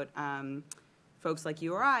about folks like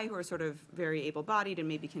you or I who are sort of very able-bodied and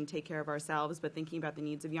maybe can take care of ourselves, but thinking about the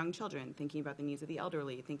needs of young children, thinking about the needs of the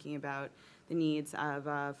elderly, thinking about the needs of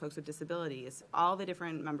folks with disabilities, all the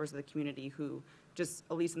different members of the community who just,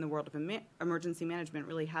 at least in the world of emergency management,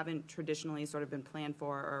 really haven't traditionally sort of been planned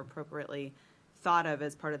for or appropriately thought of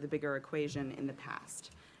as part of the bigger equation in the past.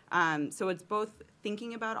 So it's both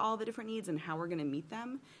thinking about all the different needs and how we're going to meet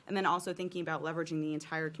them, and then also thinking about leveraging the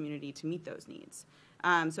entire community to meet those needs.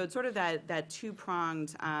 So it's sort of that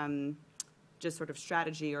two-pronged just sort of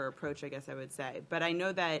strategy or approach, I guess I would say. But I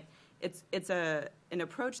know that it's an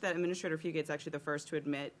approach that Administrator Fugate's actually the first to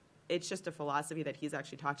admit. It's just a philosophy that he's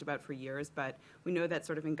actually talked about for years, but we know that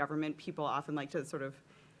sort of in government, people often like to sort of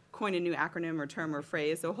coin a new acronym or term or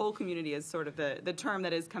phrase. So whole community is sort of the term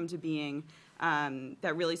that has come to being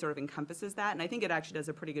that really sort of encompasses that. And I think it actually does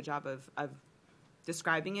a pretty good job of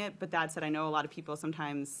describing it. But that said, I know a lot of people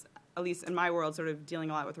sometimes, at least in my world, sort of dealing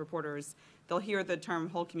a lot with reporters, they'll hear the term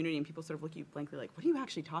whole community and people sort of look at you blankly like, what are you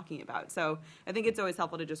actually talking about? So I think it's always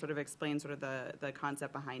helpful to just sort of explain sort of the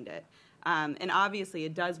concept behind it. And obviously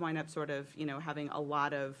it does wind up sort of, having a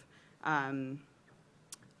lot of, I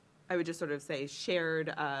would just sort of say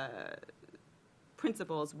shared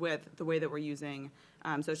principles with the way that we're using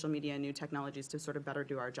social media and new technologies to sort of better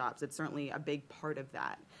do our jobs. It's certainly a big part of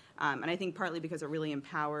that. And I think partly because it really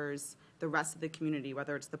empowers the rest of the community,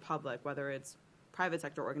 whether it's the public, whether it's private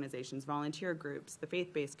sector organizations, volunteer groups, the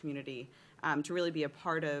faith-based community, to really be a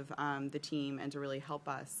part of the team and to really help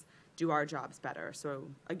us do our jobs better. So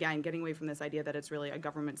again, getting away from this idea that it's really a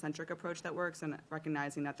government-centric approach that works and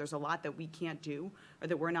recognizing that there's a lot that we can't do or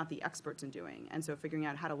that we're not the experts in doing. And so figuring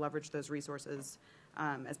out how to leverage those resources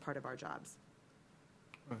as part of our jobs.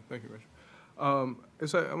 Thank you, Rachel.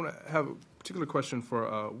 I want to have a particular question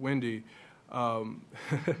for Wendy.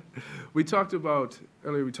 We talked about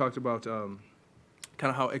kind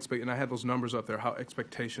of how and I had those numbers up there, how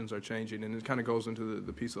expectations are changing, and it kind of goes into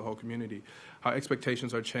the piece of the whole community, how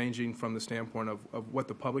expectations are changing from the standpoint of what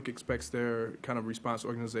the public expects their kind of response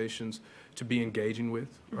organizations to be engaging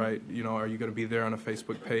with, right? Are you going to be there on a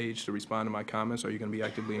Facebook page to respond to my comments? Are you going to be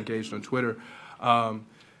actively engaged on Twitter?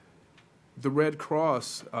 The Red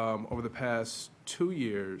Cross, over the past 2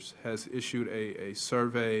 years, has issued a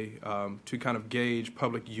survey to kind of gauge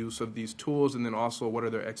public use of these tools, and then also what are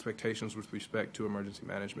their expectations with respect to emergency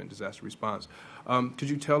management, disaster response. Could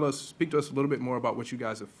you speak to us a little bit more about what you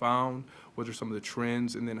guys have found, what are some of the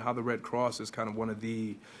trends, and then how the Red Cross is kind of one of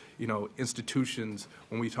the institutions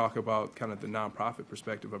when we talk about kind of the nonprofit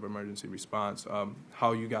perspective of emergency response,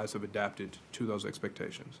 how you guys have adapted to those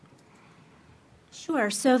expectations? Sure.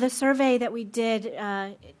 So the survey that we did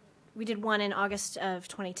one in August of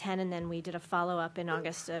 2010, and then we did a follow-up in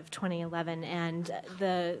August of 2011. And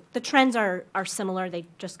the trends are similar. They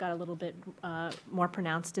just got a little bit more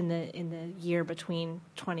pronounced in the year between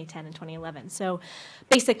 2010 and 2011. So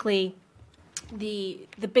basically, the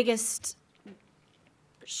biggest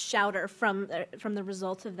shouter from the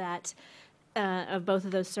results of that. Of both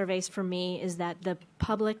of those surveys for me is that the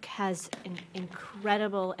public has an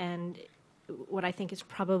incredible and what I think is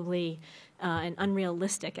probably an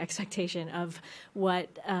unrealistic expectation of what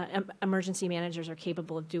emergency managers are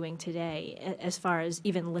capable of doing today as far as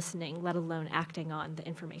even listening, let alone acting on the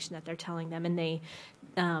information that they're telling them. And they,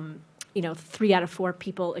 3 out of 4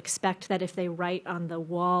 people expect that if they write on the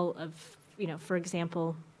wall of, for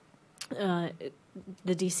example, the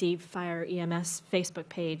DC Fire EMS Facebook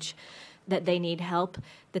page that they need help,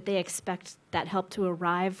 that they expect that help to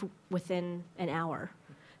arrive within an hour.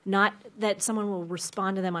 Not that someone will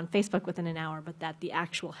respond to them on Facebook within an hour, but that the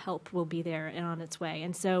actual help will be there and on its way.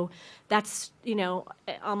 And so that's,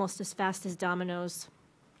 almost as fast as dominoes,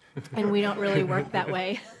 and we don't really work that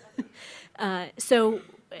way. So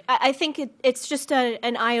I think it's just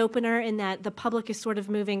an eye-opener in that the public is sort of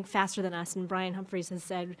moving faster than us, and Brian Humphreys has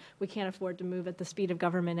said we can't afford to move at the speed of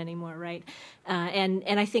government anymore, right? And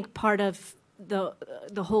I think part of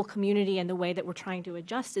the whole community and the way that we're trying to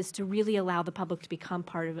adjust is to really allow the public to become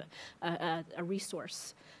part of a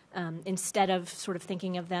resource instead of sort of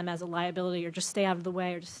thinking of them as a liability or just stay out of the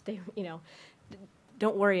way or just stay,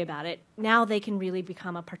 don't worry about it. Now they can really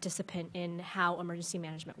become a participant in how emergency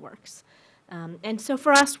management works. And so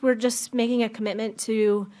for us, we're just making a commitment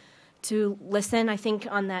to listen. I think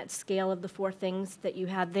on that scale of the 4 things that you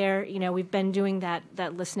had there, we've been doing that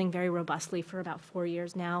listening very robustly for about 4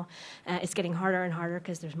 years now. It's getting harder and harder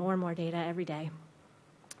because there's more and more data every day.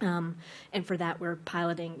 And for that, we're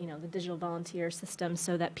piloting, the digital volunteer system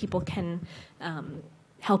so that people can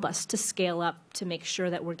help us to scale up to make sure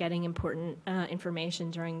that we're getting important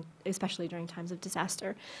information especially during times of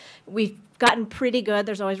disaster. We've gotten pretty good.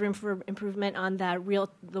 There's always room for improvement on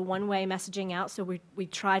the one-way messaging out. So we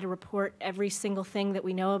try to report every single thing that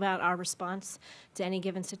we know about our response to any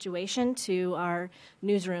given situation to our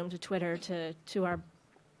newsroom, to Twitter, to our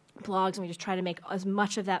blogs, and we just try to make as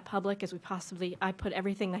much of that public as we possibly. I put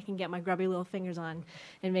everything I can get my grubby little fingers on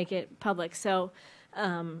and make it public. So.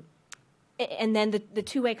 And then the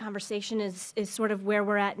two-way conversation is sort of where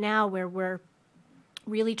we're at now, where we're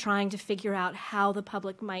really trying to figure out how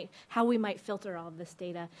we might filter all of this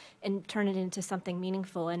data and turn it into something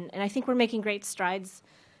meaningful. And I think we're making great strides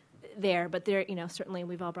there, but there, certainly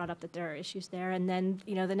we've all brought up that there are issues there. And then,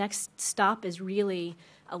 the next stop is really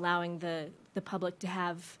allowing the public to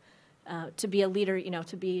have to be a leader,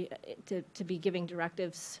 to be giving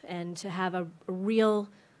directives and to have a real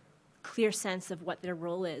clear sense of what their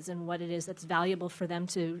role is and what it is that's valuable for them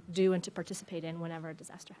to do and to participate in whenever a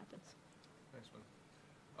disaster happens. Thanks,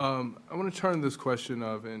 man. I want to turn this question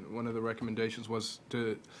of, and one of the recommendations was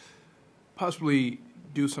to possibly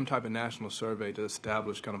do some type of national survey to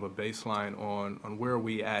establish kind of a baseline on where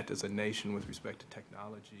we at as a nation with respect to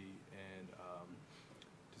technology and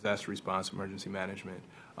disaster response, emergency management.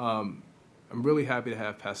 I'm really happy to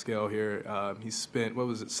have Pascal here. He spent,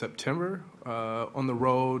 September on the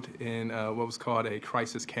road in what was called a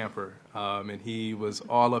crisis camper. And he was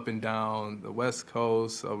all up and down the West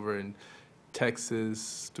Coast, over in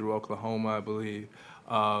Texas, through Oklahoma, I believe,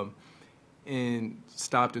 and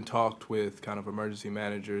stopped and talked with kind of emergency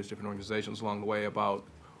managers, different organizations along the way about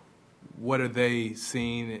what are they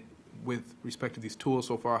seeing with respect to these tools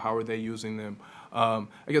so far, how are they using them. I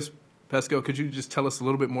guess, Pascal, could you just tell us a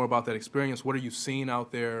little bit more about that experience? What are you seeing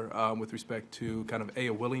out there with respect to kind of a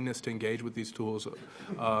willingness to engage with these tools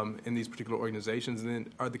in these particular organizations, and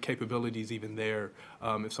then are the capabilities even there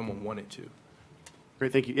if someone wanted to?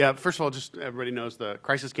 Great, thank you. Yeah, first of all, just everybody knows the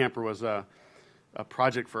Crisis Camper was a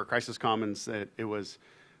project for Crisis Commons. It was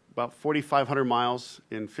about 4,500 miles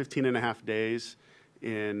in 15 and a half days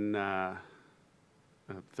in a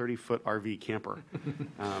 30-foot RV camper.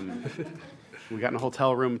 We got in a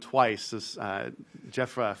hotel room twice.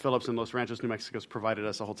 Jeff Phillips in Los Ranchos, New Mexico, has provided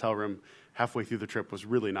us a hotel room halfway through the trip. It was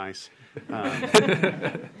really nice.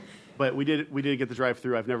 But we did get the drive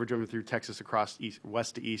through. I've never driven through Texas across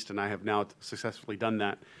west to east, and I have now successfully done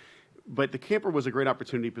that. But the camper was a great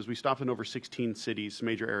opportunity because we stopped in over 16 cities,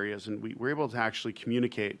 major areas, and we were able to actually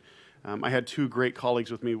communicate. I had two great colleagues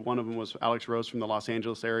with me. One of them was Alex Rose from the Los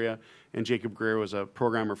Angeles area, and Jacob Greer was a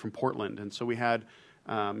programmer from Portland. And so we had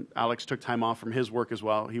Alex took time off from his work as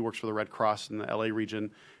well. He works for the Red Cross in the LA region,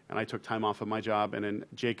 and I took time off of my job. And then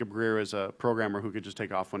Jacob Greer is a programmer who could just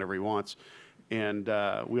take off whenever he wants. And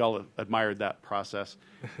we all admired that process.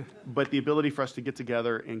 But the ability for us to get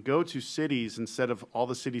together and go to cities instead of all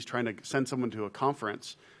the cities trying to send someone to a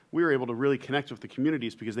conference, we were able to really connect with the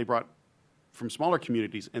communities because they brought from smaller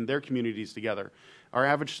communities and their communities together. Our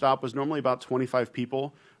average stop was normally about 25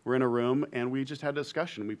 people. We're in a room, and we just had a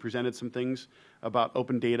discussion. We presented some things about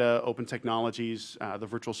open data, open technologies, the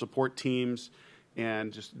virtual support teams,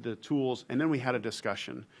 and just the tools. And then we had a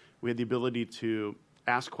discussion. We had the ability to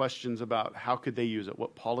ask questions about how could they use it,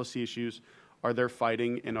 what policy issues are they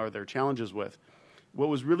fighting, and are there challenges with. What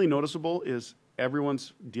was really noticeable is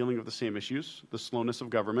everyone's dealing with the same issues, the slowness of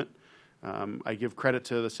government. I give credit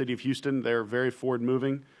to the city of Houston. They're very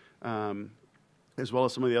forward-moving, as well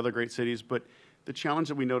as some of the other great cities. But the challenge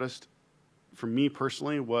that we noticed, for me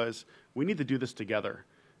personally, was we need to do this together.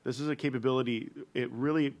 This is a capability. It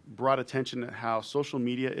really brought attention to how social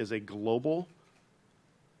media is a global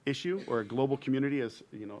issue or a global community, as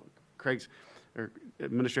you know, Craig's or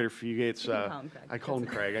Administrator Fugate's. I call him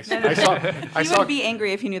Craig. He would be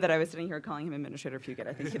angry if he knew that I was sitting here calling him Administrator Fugate.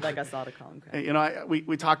 I think he'd like us all to call him Craig. You know,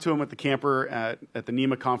 we talked to him at the camper at the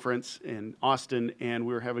NEMA conference in Austin, and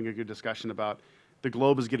we were having a good discussion about the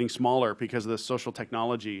globe is getting smaller because of the social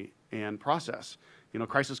technology and process. You know,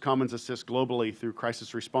 Crisis Commons assists globally through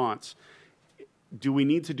crisis response. Do we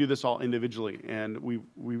need to do this all individually? And we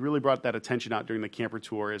really brought that attention out during the camper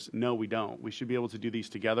tour is no, we don't. We should be able to do these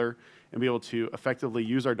together and be able to effectively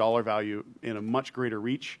use our dollar value in a much greater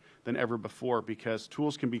reach than ever before, because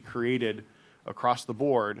tools can be created across the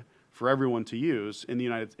board for everyone to use in the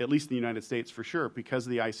at least in the United States for sure, because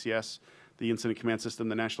of the ICS, the Incident Command System,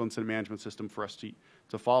 the National Incident Management System for us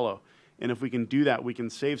to follow. And if we can do that, we can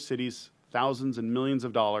save cities thousands and millions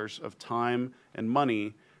of dollars of time and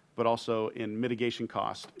money, but also in mitigation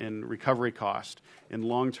cost, in recovery cost, in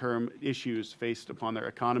long-term issues faced upon their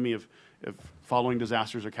economy of following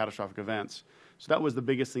disasters or catastrophic events. So that was the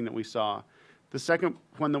biggest thing that we saw. The second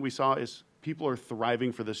one that we saw is people are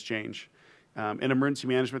thriving for this change. In emergency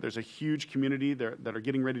management, there's a huge community that are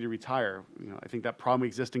getting ready to retire. You know, I think that problem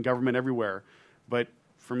exists in government everywhere. But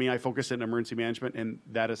for me, I focus in emergency management, and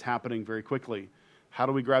that is happening very quickly. How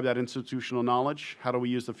do we grab that institutional knowledge? How do we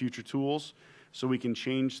use the future tools so we can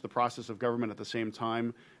change the process of government at the same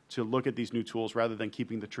time to look at these new tools rather than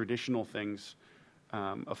keeping the traditional things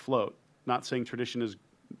afloat? Not saying tradition is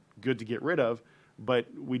good to get rid of, but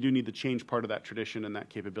we do need to change part of that tradition and that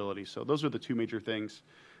capability. So those are the two major things.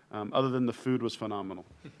 Other than the food was phenomenal.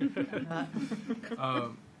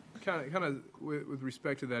 Kind of with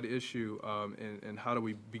respect to that issue, and how do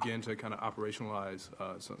we begin to kind of operationalize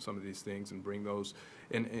some of these things and bring those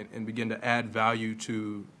and begin to add value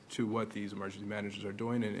to what these emergency managers are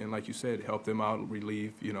doing, and like you said, help them out,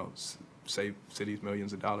 relieve, save cities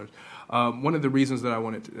millions of dollars. One of the reasons that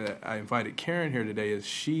I invited Karen here today is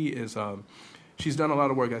she she's done a lot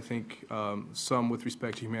of work, I think, some with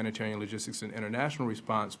respect to humanitarian logistics and international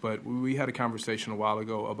response, but we had a conversation a while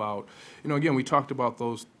ago about, again, we talked about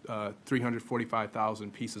those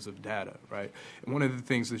 345,000 pieces of data, right? And one of the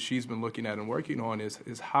things that she's been looking at and working on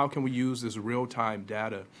is how can we use this real-time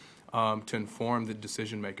data to inform the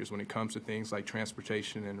decision makers when it comes to things like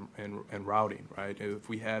transportation and routing, right? If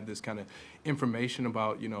we have this kind of information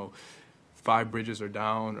about, 5 bridges are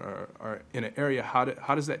down or in an area,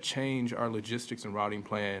 how does that change our logistics and routing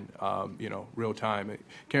plan, real time?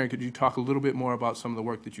 Karen, could you talk a little bit more about some of the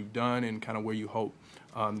work that you've done and kind of where you hope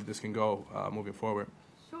that this can go moving forward?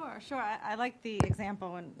 Sure. I like the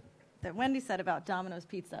example that Wendy said about Domino's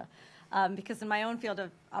Pizza. Because in my own field of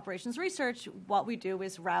operations research, what we do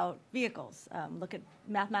is route vehicles, look at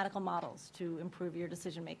mathematical models to improve your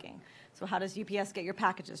decision making. So how does UPS get your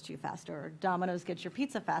packages to you faster, or Domino's get your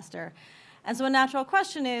pizza faster? And so a natural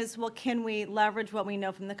question is, well, can we leverage what we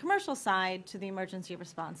know from the commercial side to the emergency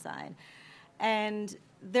response side? And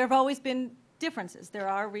there have always been differences. There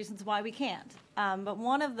are reasons why we can't. But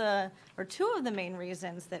two of the main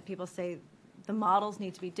reasons that people say the models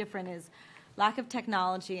need to be different is lack of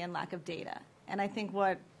technology and lack of data. And I think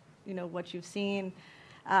what you've seen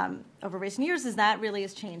over recent years is that really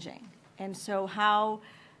is changing. And so how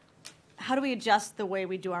do we adjust the way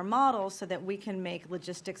we do our models so that we can make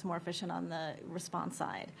logistics more efficient on the response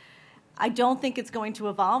side? I don't think it's going to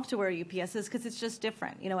evolve to where UPS is because it's just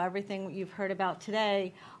different. Everything you've heard about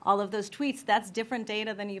today, all of those tweets, that's different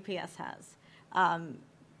data than UPS has.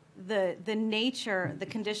 The nature, the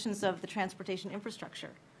conditions of the transportation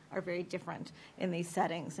infrastructure are very different in these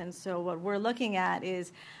settings. And so what we're looking at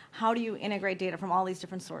is how do you integrate data from all these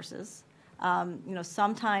different sources?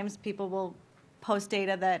 Sometimes people will post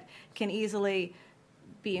data that can easily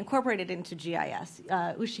be incorporated into GIS.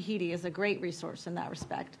 Ushahidi is a great resource in that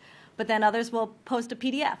respect. But then others will post a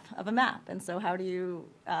PDF of a map. And so how do you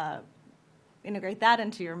integrate that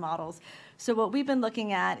into your models? So what we've been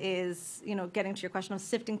looking at is, getting to your question of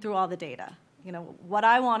sifting through all the data. What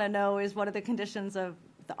I want to know is what are the conditions of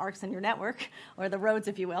the arcs in your network, or the roads,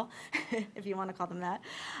 if you will, if you want to call them that.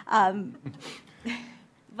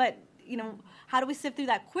 But, how do we sift through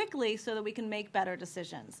that quickly so that we can make better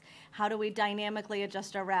decisions? How do we dynamically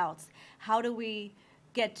adjust our routes? How do we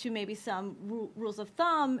get to maybe some rules of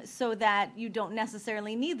thumb so that you don't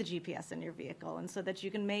necessarily need the GPS in your vehicle, and so that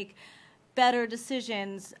you can make better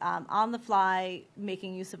decisions on the fly,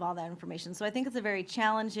 making use of all that information? So I think it's a very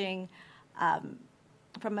challenging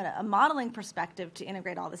from a modeling perspective to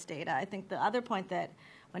integrate all this data. I think the other point that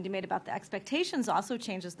Wendy made about the expectations also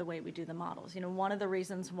changes the way we do the models. One of the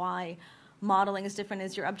reasons why modeling is different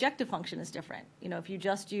is your objective function is different. If you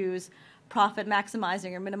just use profit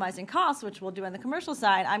maximizing or minimizing costs, which we'll do on the commercial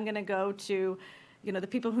side, I'm going to go to the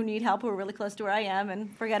people who need help, who are really close to where I am,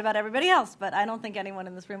 and forget about everybody else. But I don't think anyone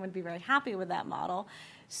in this room would be very happy with that model.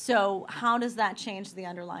 So how does that change the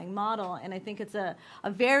underlying model? And I think it's a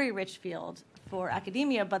very rich field for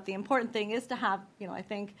academia, but the important thing is to have, I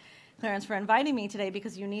thank Clarence for inviting me today,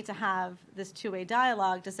 because you need to have this two-way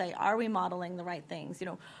dialogue to say, are we modeling the right things?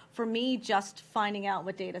 For me, just finding out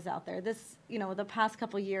what data's out there, this, the past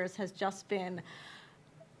couple of years has just been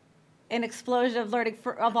an explosion of learning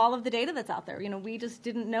of all of the data that's out there. We just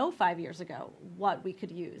didn't know 5 years ago what we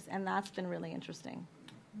could use, and that's been really interesting.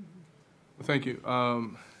 Well, thank you.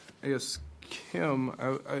 I guess, Kim,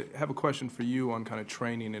 I have a question for you on kind of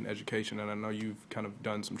training and education, and I know you've kind of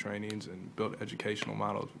done some trainings and built educational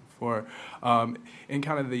models before. And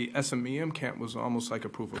kind of the SMEM camp was almost like a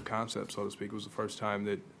proof of concept, so to speak. It was the first time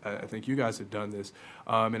that I think you guys had done this.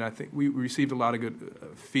 And I think we received a lot of good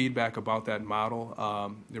feedback about that model.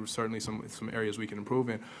 There were certainly some areas we can improve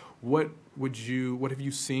in. What have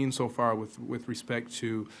you seen so far with respect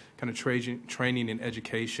to kind of training and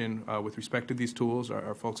education with respect to these tools?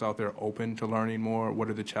 Are folks out there open to learning more? What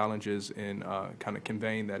are the challenges in kind of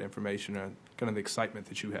conveying that information and kind of the excitement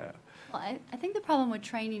that you have? Well, I think the problem with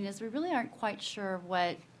training is we really aren't quite sure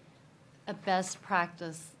what a best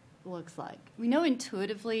practice looks like. We know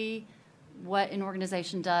intuitively what an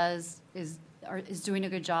organization does is doing a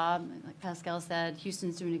good job. Like Pascal said,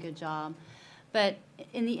 Houston's doing a good job. But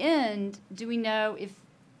in the end, do we know if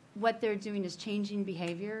what they're doing is changing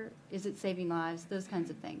behavior? Is it saving lives? Those kinds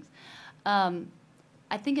of things.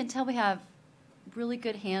 I think until we have really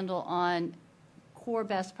good handle on core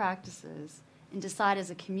best practices and decide as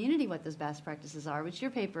a community what those best practices are, which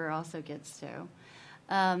your paper also gets to,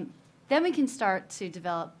 then we can start to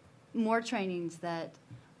develop more trainings that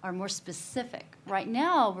are more specific. Right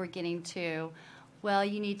now, we're getting to, well,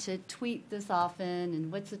 you need to tweet this often,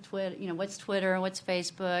 and what's Twitter, and what's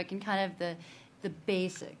Facebook, and kind of the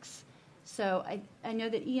basics. So I know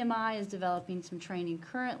that EMI is developing some training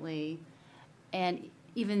currently, and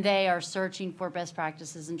even they are searching for best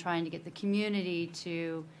practices and trying to get the community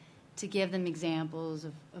to give them examples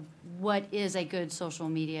of what is a good social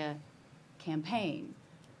media campaign.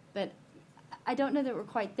 But I don't know that we're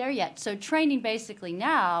quite there yet. So training basically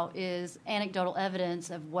now is anecdotal evidence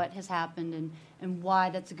of what has happened and why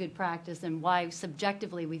that's a good practice and why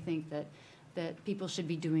subjectively we think that people should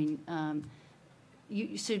be doing,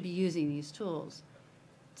 you should be using these tools.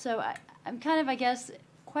 So I'm kind of, I guess,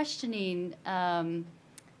 questioning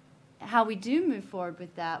how we do move forward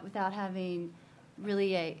with that without having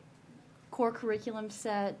really a core curriculum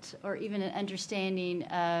set or even an understanding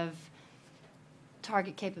of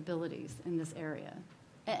target capabilities in this area.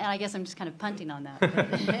 And I guess I'm just kind of punting on that. But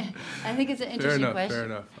I think it's an interesting question. Fair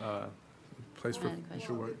enough. Place for Question.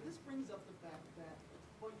 future work. This brings up the fact that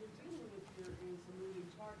what you're dealing with here is a moving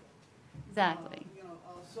target. Exactly.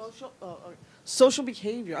 Social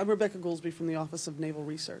behavior. I'm Rebecca Goolsby from the Office of Naval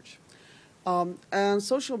Research. And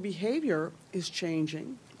social behavior is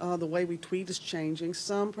changing. The way we tweet is changing.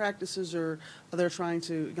 Some practices they're trying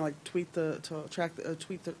to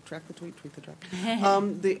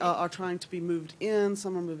are trying to be moved in.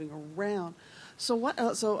 Some are moving around. So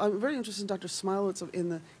I'm very interested in Dr. Smilowitz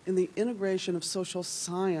in the integration of social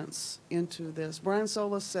science into this. Brian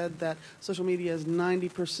Solis said that social media is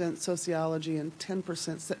 90% sociology and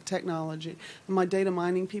 10% technology. And my data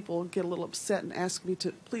mining people get a little upset and ask me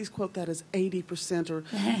to please quote that as 80% or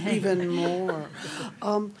even more.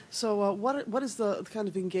 What is the kind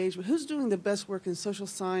of engagement? Who's doing the best work in social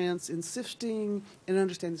science, in sifting and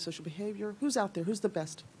understanding social behavior? Who's out there? Who's the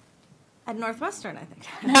best? At Northwestern, I think.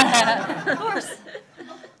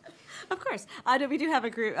 Of course. We do have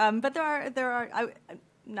a group, but there are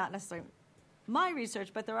not necessarily my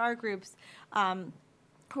research, but there are groups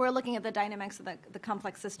who are looking at the dynamics of the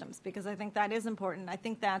complex systems, because I think that is important. I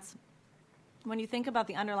think that's, when you think about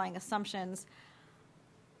the underlying assumptions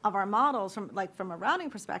of our models from a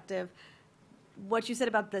routing perspective, what you said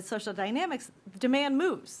about the social dynamics, demand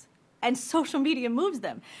moves, and social media moves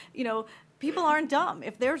them. People aren't dumb.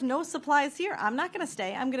 If there's no supplies here, I'm not going to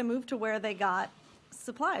stay. I'm going to move to where they got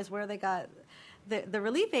supplies, where they got the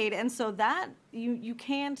relief aid. And so that you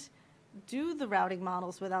can't do the routing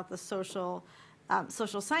models without the social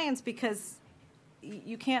science, because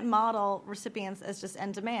you can't model recipients as just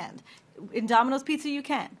end demand. In Domino's Pizza, you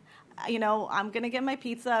can. I'm going to get my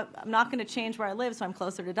pizza. I'm not going to change where I live, so I'm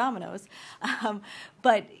closer to Domino's.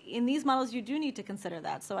 But in these models, you do need to consider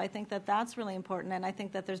that. So I think that that's really important, and I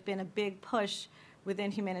think that there's been a big push within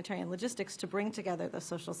humanitarian logistics to bring together the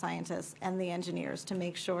social scientists and the engineers to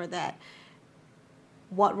make sure that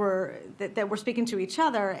that we're speaking to each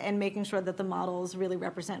other and making sure that the models really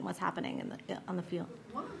represent what's happening on the field.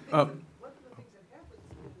 One of the things that happens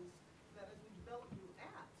is that as we develop new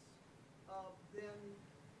apps, then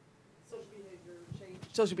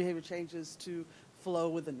social behavior changes to flow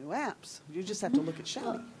with the new apps. You just have to look at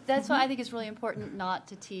Shelly. That's why I think it's really important not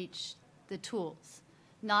to teach the tools,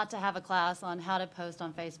 not to have a class on how to post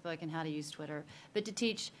on Facebook and how to use Twitter, but to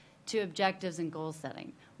teach to objectives and goal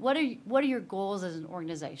setting. What are your goals as an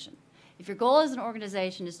organization? If your goal as an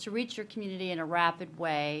organization is to reach your community in a rapid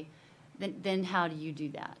way, then how do you do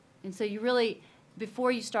that? And so you really,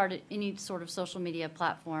 before you start any sort of social media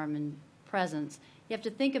platform and presence, you have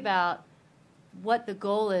to think about what the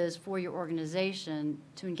goal is for your organization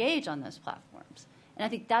to engage on those platforms. And I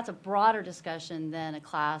think that's a broader discussion than a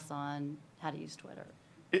class on how to use Twitter.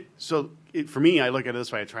 For me, I look at it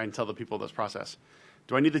this way. I try and tell the people this process.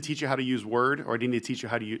 Do I need to teach you how to use Word, or do I need to teach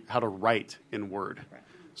you how to write in Word? Right.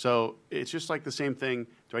 So it's just like the same thing.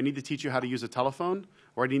 Do I need to teach you how to use a telephone,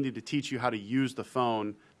 or do I need to teach you how to use the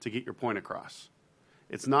phone to get your point across?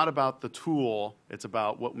 It's not about the tool. It's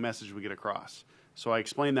about what message we get across. So I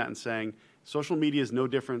explain that in saying, social media is no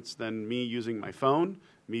different than me using my phone,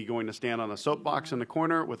 me going to stand on a soapbox in the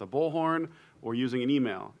corner with a bullhorn, or using an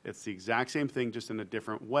email. It's the exact same thing, just in a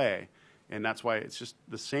different way. And that's why it's just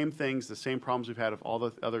the same things, the same problems we've had with all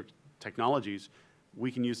the other technologies. We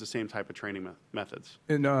can use the same type of training methods.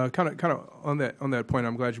 And kind of on that point,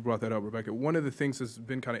 I'm glad you brought that up, Rebecca. One of the things that's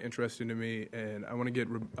been kind of interesting to me, and I want to get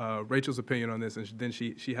Rachel's opinion on this, and then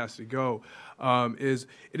she has to go, is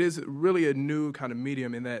it is really a new kind of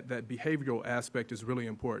medium in that behavioral aspect is really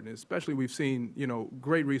important. Especially we've seen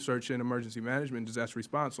great research in emergency management, disaster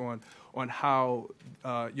response on how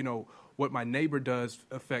what my neighbor does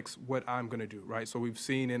affects what I'm going to do, right? So we've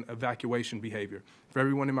seen in evacuation behavior. If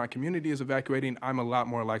everyone in my community is evacuating, I'm a lot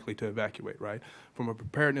more likely to evacuate, right? From a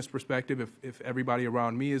preparedness perspective, if everybody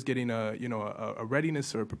around me is getting a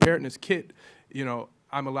readiness or a preparedness kit,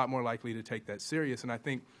 I'm a lot more likely to take that serious. And I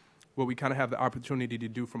think what we kind of have the opportunity to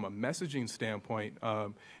do from a messaging standpoint,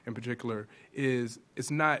 in particular, is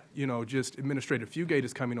it's not, just Administrator Fugate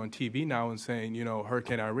is coming on TV now and saying,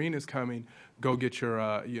 Hurricane Irene is coming, go get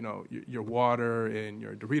your, your water and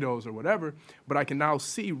your Doritos or whatever. But I can now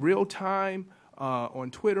see real time on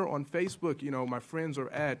Twitter, on Facebook, my friends are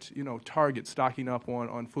at, Target stocking up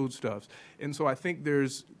on foodstuffs. And so I think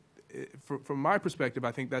from my perspective,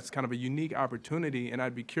 I think that's kind of a unique opportunity, and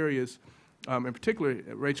I'd be curious, in particular,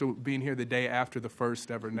 Rachel being here the day after the first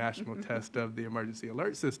ever national test of the emergency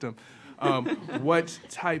alert system, what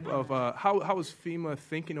type of, how is FEMA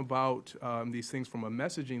thinking about these things from a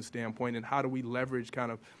messaging standpoint, and how do we leverage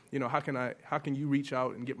kind of, how can you reach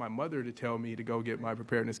out and get my mother to tell me to go get my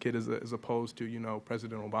preparedness kit as opposed to,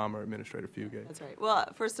 President Obama or Administrator Fugate? That's right. Well,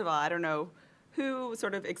 first of all, I don't know who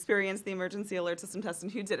sort of experienced the emergency alert system test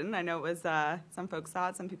and who didn't. I know it was some folks saw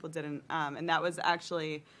it, some people didn't, and that was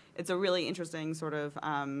actually, it's a really interesting sort of,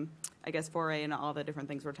 foray into all the different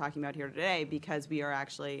things we're talking about here today, because we are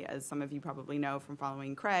actually, as some of you probably know from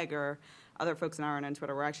following Craig or other folks in our own on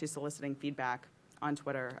Twitter, we're actually soliciting feedback on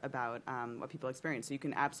Twitter about what people experience. So you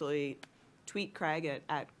can absolutely tweet Craig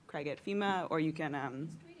at Craig at FEMA, or you can...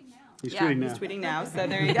 He's tweeting now. He's tweeting now, so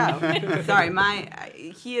there you go. Sorry,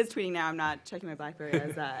 he is tweeting now. I'm not checking my BlackBerry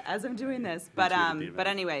as I'm doing this. But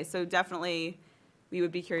anyway, so definitely we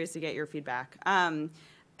would be curious to get your feedback.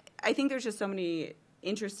 I think there's just so many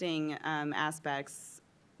interesting aspects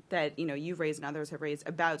that you've raised and others have raised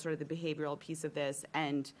about sort of the behavioral piece of this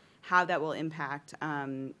and how that will impact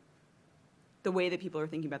the way that people are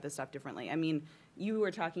thinking about this stuff differently. I mean, you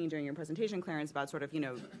were talking during your presentation, Clarence, about sort of,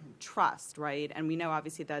 trust, right? And we know,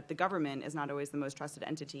 obviously, that the government is not always the most trusted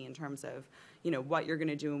entity in terms of, what you're going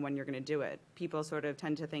to do and when you're going to do it. People sort of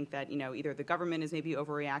tend to think that, either the government is maybe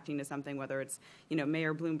overreacting to something, whether it's,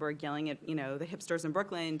 Mayor Bloomberg yelling at, the hipsters in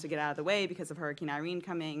Brooklyn to get out of the way because of Hurricane Irene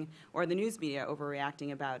coming, or the news media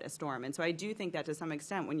overreacting about a storm. And so I do think that to some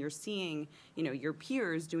extent, when you're seeing, your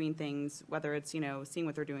peers doing things, whether it's, seeing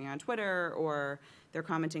what they're doing on Twitter or they're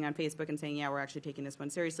commenting on Facebook and saying, yeah, we're actually taking this one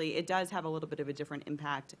seriously, it does have a little bit of a different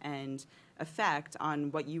impact and effect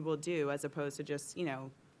on what you will do, as opposed to just,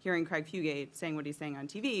 hearing Craig Fugate saying what he's saying on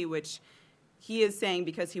TV, which he is saying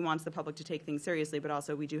because he wants the public to take things seriously, but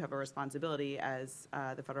also we do have a responsibility as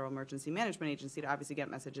the Federal Emergency Management Agency to obviously get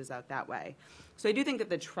messages out that way. So I do think that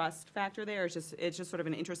the trust factor there is it's just sort of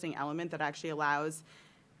an interesting element that actually allows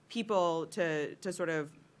people to sort of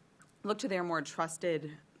look to their more trusted,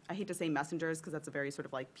 I hate to say messengers because that's a very sort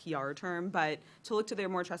of like PR term, but to look to their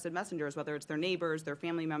more trusted messengers, whether it's their neighbors, their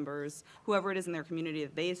family members, whoever it is in their community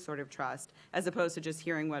that they sort of trust, as opposed to just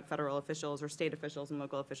hearing what federal officials or state officials and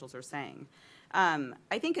local officials are saying.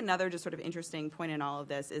 I think another just sort of interesting point in all of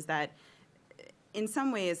this is that in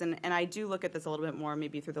some ways, and I do look at this a little bit more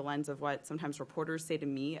maybe through the lens of what sometimes reporters say to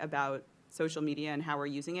me about social media and how we're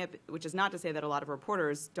using it, which is not to say that a lot of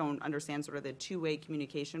reporters don't understand sort of the two-way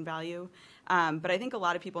communication value. But I think a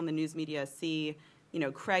lot of people in the news media see,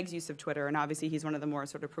 Craig's use of Twitter, and obviously he's one of the more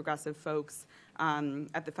sort of progressive folks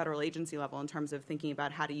at the federal agency level in terms of thinking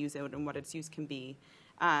about how to use it and what its use can be.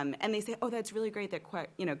 And they say, oh, that's really great that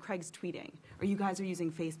Craig's tweeting, or you guys are using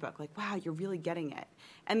Facebook. Like, wow, you're really getting it.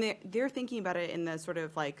 And they're thinking about it in the sort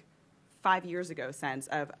of like 5 years ago sense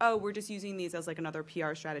of, oh, we're just using these as like another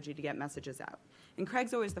PR strategy to get messages out. And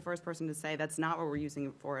Craig's always the first person to say that's not what we're using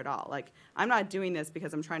it for at all. Like, I'm not doing this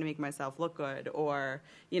because I'm trying to make myself look good, or,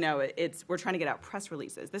 we're trying to get out press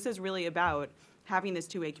releases. This is really about having this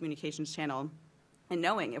two-way communications channel and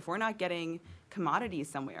knowing if we're not getting commodities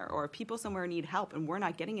somewhere or if people somewhere need help and we're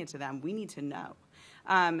not getting it to them, we need to know.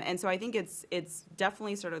 And so I think it's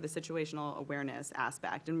definitely sort of the situational awareness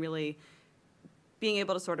aspect and really being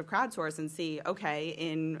able to sort of crowdsource and see, okay,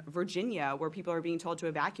 in Virginia, where people are being told to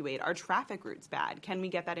evacuate, are traffic routes bad? Can we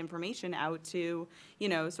get that information out to,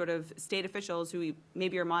 sort of state officials who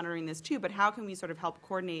maybe are monitoring this too, but how can we sort of help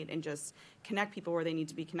coordinate and just connect people where they need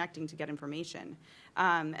to be connecting to get information?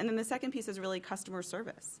 And then the second piece is really customer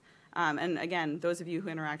service. And again, those of you who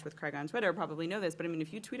interact with Craig on Twitter probably know this, but I mean,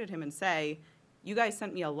 if you tweeted him and say, you guys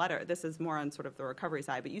sent me a letter, this is more on sort of the recovery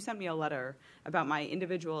side, but you sent me a letter about my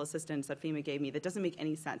individual assistance that FEMA gave me that doesn't make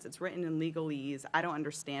any sense. It's written in legalese. I don't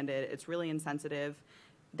understand it. It's really insensitive.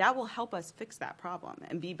 That will help us fix that problem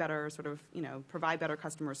and be better, sort of, provide better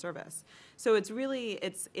customer service. So it's really,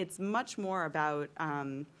 it's much more about,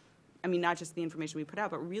 not just the information we put out,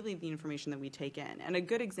 but really the information that we take in. And a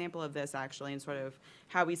good example of this, actually, and sort of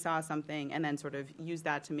how we saw something and then sort of use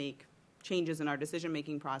that to make changes in our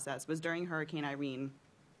decision-making process was during Hurricane Irene.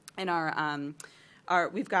 In our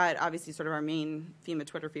we've got obviously sort of our main FEMA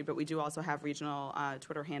Twitter feed, but we do also have regional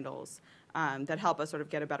Twitter handles that help us sort of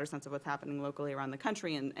get a better sense of what's happening locally around the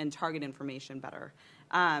country and target information better.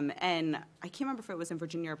 And I can't remember if it was in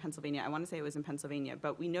Virginia or Pennsylvania. I want to say it was in Pennsylvania,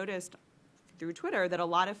 but we noticed through Twitter that a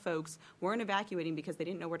lot of folks weren't evacuating because they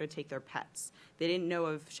didn't know where to take their pets. They didn't know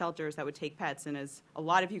of shelters that would take pets, and as a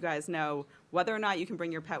lot of you guys know, whether or not you can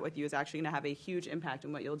bring your pet with you is actually going to have a huge impact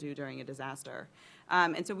on what you'll do during a disaster.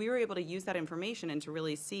 And so we were able to use that information and to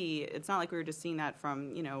really see, it's not like we were just seeing that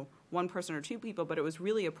from, one person or two people, but it was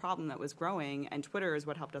really a problem that was growing, and Twitter is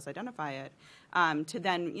what helped us identify it, to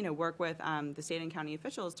then, work with the state and county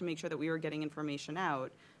officials to make sure that we were getting information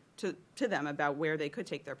out to them about where they could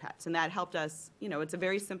take their pets. And that helped us, it's a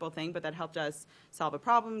very simple thing, but that helped us solve a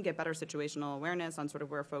problem, get better situational awareness on sort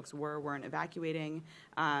of where folks weren't evacuating,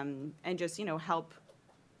 and just, help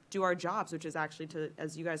do our jobs, which is actually to,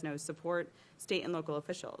 as you guys know, support state and local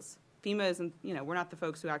officials. FEMA isn't, we're not the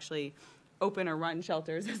folks who actually open or run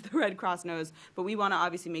shelters, as the Red Cross knows, but we want to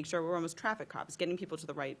obviously make sure we're almost traffic cops, getting people to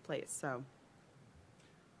the right place, so.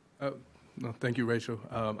 No, thank you, Rachel.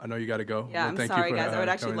 I know you got to go. Yeah, Well, I'm thank you sorry, for, guys. I would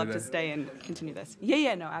actually coming love to today. stay and continue this.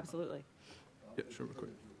 Yeah, no, absolutely. Yeah, sure, real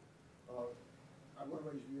quick. I want to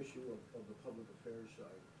raise the issue of the public affairs side.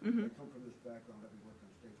 Mm-hmm. I come from this background, having worked in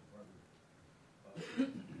the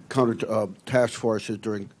State Department. Task forces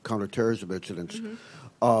during counterterrorism incidents.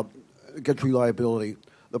 Against reliability.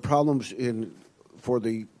 The problems for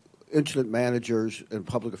the incident managers and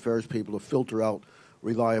public affairs people to filter out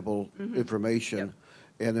reliable information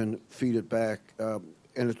and then feed it back.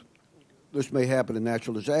 This may happen in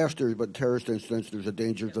natural disasters, but in terrorist incidents, there's a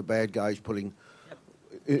danger of the bad guys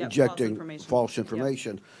injecting false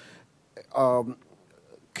information. Can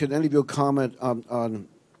any of you comment on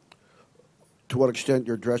to what extent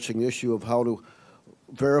you're addressing the issue of how to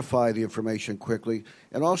verify the information quickly,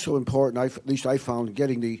 and also important, at least I found,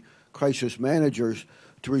 getting the crisis managers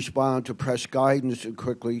to respond to press guidance and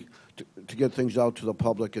quickly to get things out to the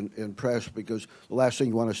public and press, because the last thing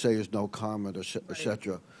you want to say is no comment, et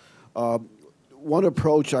cetera. One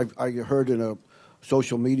approach I heard in a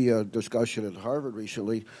social media discussion at Harvard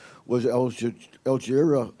recently was Al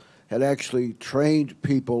Jazeera had actually trained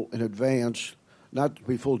people in advance, not to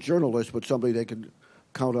be full journalists, but somebody they could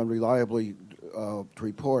count on reliably to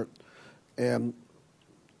report. And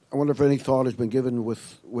I wonder if any thought has been given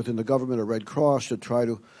within the government or Red Cross to try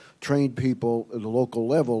to train people at the local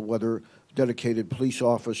level, whether dedicated police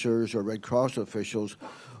officers or Red Cross officials,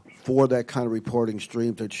 for that kind of reporting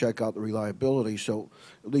stream to check out the reliability. So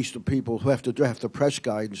at least the people who have to draft the press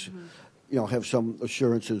guidance, have some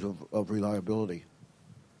assurances of reliability.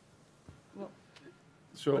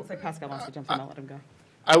 So Looks like Pascal wants to jump in. I'll let him go.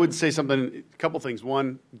 I would say a couple things.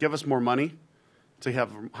 One, give us more money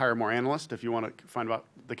to hire more analysts if you want to find out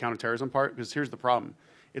the counterterrorism part, because here's the problem.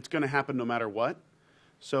 It's going to happen no matter what.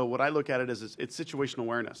 So what I look at it as is it's situational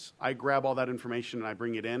awareness. I grab all that information and I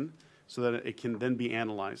bring it in so that it can then be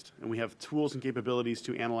analyzed. And we have tools and capabilities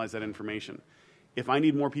to analyze that information. If I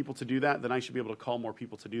need more people to do that, then I should be able to call more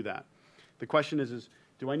people to do that. The question is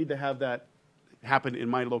do I need to have that happen in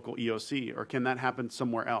my local EOC, or can that happen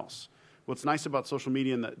somewhere else? What's nice about social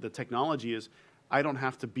media and the technology is I don't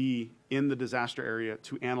have to be in the disaster area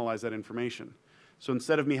to analyze that information. So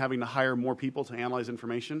instead of me having to hire more people to analyze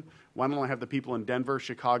information, why don't I have the people in Denver,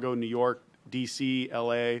 Chicago, New York, DC,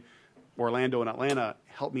 LA, Orlando, and Atlanta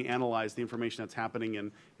help me analyze the information that's happening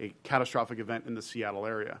in a catastrophic event in the Seattle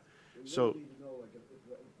area? So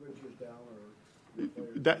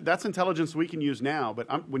that's intelligence we can use now,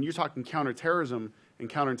 but when you're talking counterterrorism and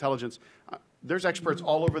counterintelligence, there's experts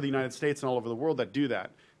all over the United States and all over the world that do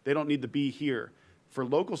that. They don't need to be here. For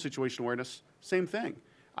local situational awareness, same thing.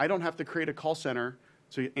 I don't have to create a call center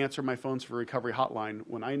to answer my phones for recovery hotline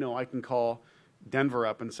when I know I can call Denver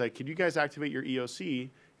up and say, could you guys activate your EOC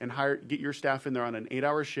and get your staff in there on an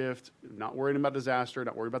 8-hour shift, not worrying about disaster,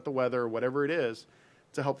 not worried about the weather, whatever it is,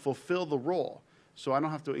 to help fulfill the role. So I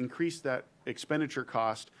don't have to increase that expenditure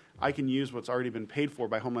cost. I can use what's already been paid for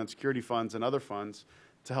by Homeland Security funds and other funds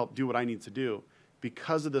to help do what I need to do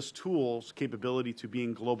because of this tool's capability to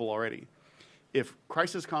being global already. If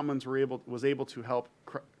Crisis Commons was able to help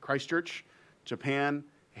Christchurch, Japan,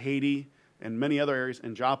 Haiti, and many other areas,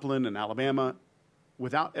 in Joplin and Alabama,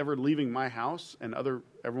 without ever leaving my house and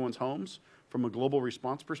everyone's homes from a global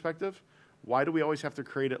response perspective, why do we always have to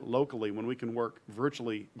create it locally when we can work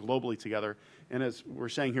virtually, globally together? And as we're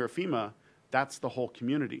saying here at FEMA, that's the whole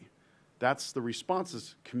community. That's the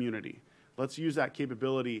responses community. Let's use that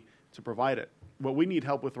capability to provide it. What we need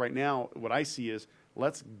help with right now, what I see is,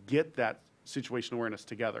 let's get that situational awareness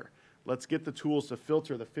together. let's get the tools to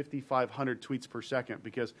filter the 5,500 tweets per second,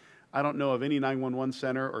 because I don't know of any 911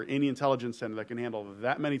 center or any intelligence center that can handle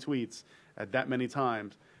that many tweets at that many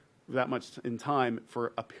times, that much in time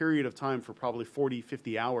for a period of time for probably 40,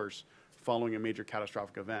 50 hours following a major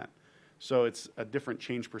catastrophic event. So it's a different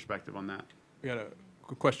change perspective on that. We got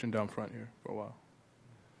a question down front here for a while.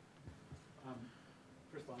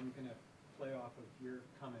 First of all, I'm going to play off of your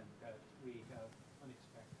comment that we have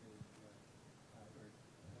unexpected,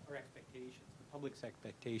 or expectations. The public's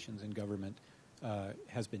expectations in government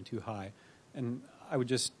has been too high. And I would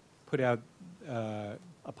just put out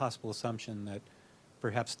a possible assumption that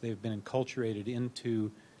perhaps they've been enculturated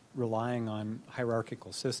into relying on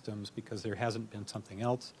hierarchical systems because there hasn't been something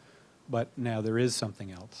else, but now there is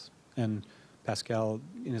something else. And Pascal,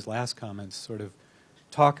 in his last comments, sort of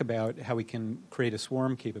talk about how we can create a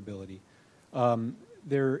swarm capability.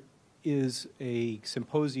 There is a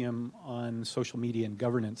symposium on social media and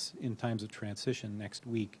governance in times of transition next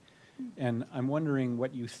week. And I'm wondering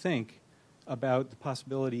what you think about the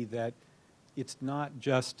possibility that it's not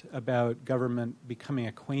just about government becoming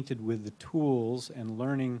acquainted with the tools and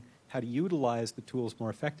learning how to utilize the tools more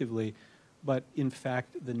effectively, but in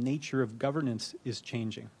fact the nature of governance is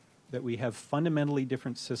changing, that we have fundamentally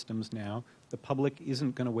different systems now. The public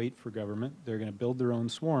isn't going to wait for government. They're going to build their own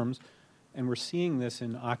swarms. And we're seeing this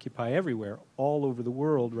in Occupy Everywhere, all over the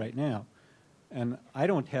world right now. And I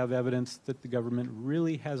don't have evidence that the government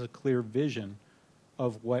really has a clear vision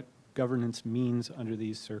of what governance means under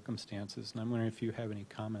these circumstances. And I'm wondering if you have any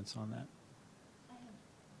comments on that.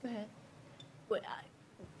 Go ahead.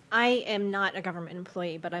 I am not a government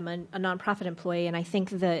employee, but I'm a nonprofit employee, and I think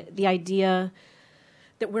the idea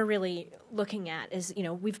that we're really looking at is,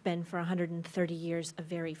 we've been for 130 years a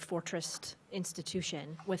very fortressed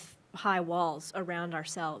institution with high walls around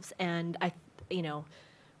ourselves, and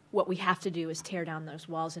what we have to do is tear down those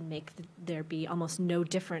walls and make there be almost no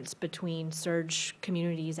difference between surge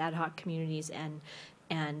communities, ad hoc communities,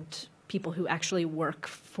 and people who actually work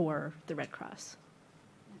for the Red Cross.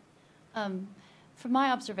 From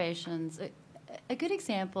my observations, a good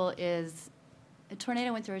example is a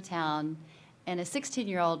tornado went through a town, and a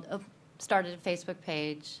 16-year-old started a Facebook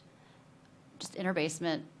page just in her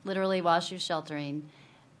basement, literally while she was sheltering.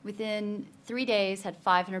 Within 3 days, had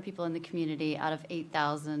 500 people in the community out of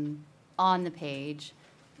 8,000 on the page.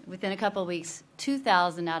 Within a couple of weeks,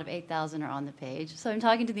 2,000 out of 8,000 are on the page. So I'm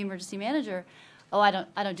talking to the emergency manager. Oh, I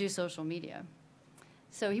don't do social media.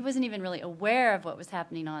 So he wasn't even really aware of what was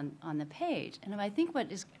happening on the page. And I think what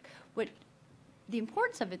the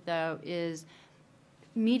importance of it, though, is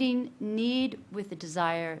meeting need with the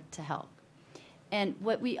desire to help. And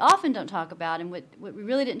what we often don't talk about, and what we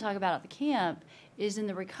really didn't talk about at the camp, is in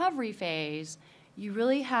the recovery phase, you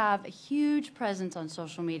really have a huge presence on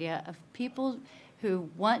social media of people who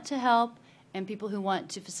want to help and people who want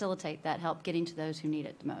to facilitate that help getting to those who need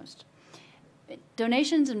it the most.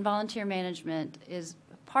 Donations and volunteer management is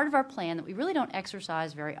part of our plan that we really don't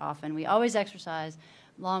exercise very often. We always exercise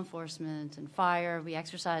law enforcement and fire. We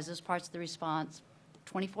exercise those parts of the response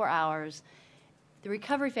 24 hours. The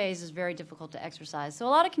recovery phase is very difficult to exercise. So a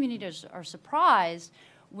lot of communities are surprised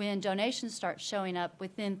when donations start showing up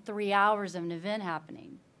within 3 hours of an event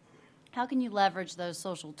happening. How can you leverage those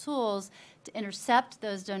social tools to intercept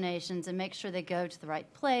those donations and make sure they go to the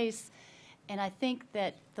right place? And I think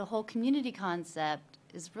that the whole community concept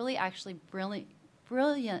is really actually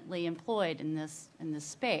brilliantly employed in this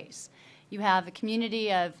space. You have a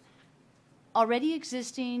community of already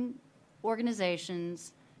existing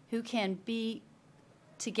organizations who can be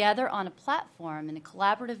together on a platform in a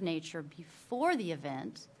collaborative nature before the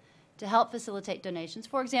event to help facilitate donations.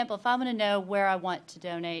 For example, if I want to know where I want to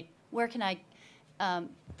donate, where can I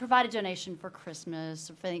provide a donation for Christmas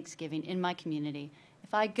or for Thanksgiving in my community?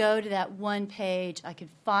 If I go to that one page, I could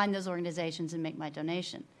find those organizations and make my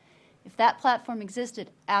donation. If that platform existed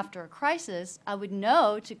after a crisis, I would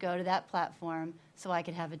know to go to that platform so I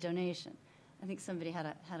could have a donation. I think somebody had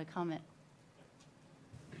a comment.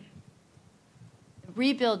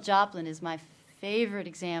 Rebuild Joplin is my favorite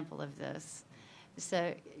example of this.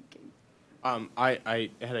 So, I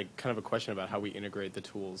had a kind of a question about how we integrate the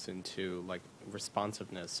tools into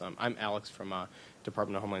responsiveness. I'm Alex from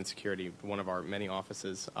Department of Homeland Security, one of our many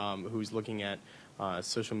offices, who's looking at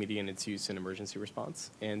social media and its use in emergency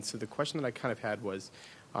response. And so the question that I kind of had was,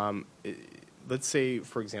 let's say,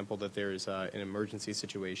 for example, that there's an emergency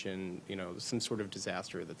situation, some sort of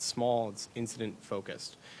disaster that's small, it's incident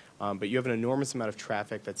focused. But you have an enormous amount of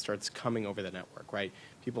traffic that starts coming over the network, right?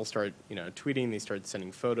 People start, tweeting, they start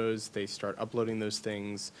sending photos, they start uploading those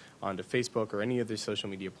things onto Facebook or any of their social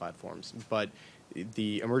media platforms. But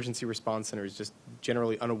the emergency response center is just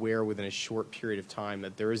generally unaware within a short period of time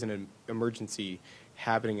that there is an emergency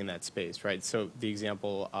happening in that space, right? So the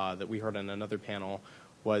example that we heard on another panel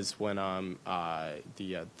was when I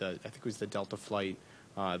think it was the Delta flight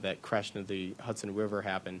that crashed into the Hudson River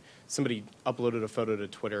happened. Somebody uploaded a photo to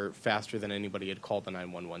Twitter faster than anybody had called the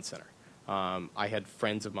 911 center. I had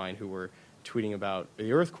friends of mine who were tweeting about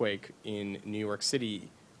the earthquake in New York City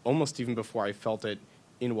almost even before I felt it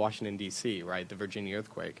in Washington, D.C., right, the Virginia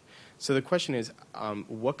earthquake. So the question is,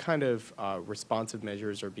 what kind of responsive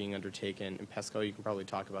measures are being undertaken, and Pascal, you can probably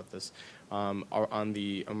talk about this, are on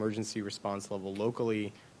the emergency response level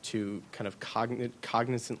locally to kind of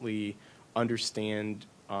cognizantly understand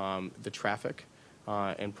the traffic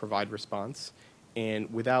and provide response,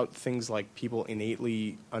 and without things like people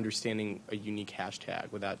innately understanding a unique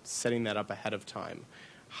hashtag, without setting that up ahead of time,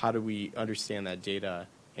 how do we understand that data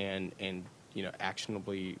and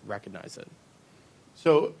actionably recognize it?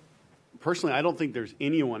 So personally, I don't think there's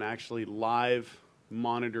anyone actually live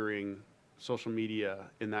monitoring social media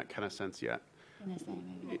in that kind of sense yet.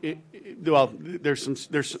 Well, there's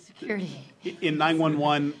Security. in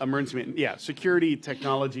 911 emergency, security,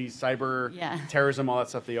 technology, cyber, terrorism, all that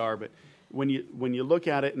stuff they are. But when you look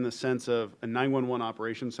at it in the sense of a 911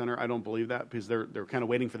 operations center, I don't believe that, because they're kind of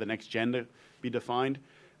waiting for the next gen to be defined.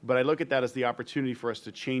 But I look at that as the opportunity for us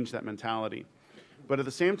to change that mentality. But at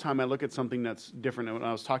the same time, I look at something that's different. And when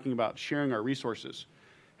I was talking about sharing our resources,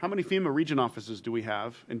 how many FEMA region offices do we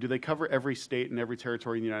have, and do they cover every state and every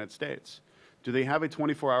territory in the United States? Do they have a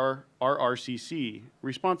 24-hour RRCC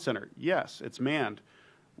response center? Yes, it's manned.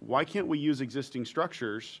 Why can't we use existing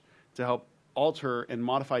structures to help alter and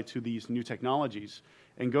modify to these new technologies,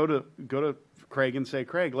 and go to Craig and say,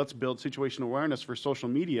 Craig, let's build situational awareness for social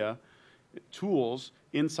media tools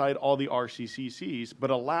inside all the RCCCs, but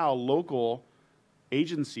allow local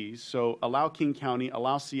agencies, so allow King County,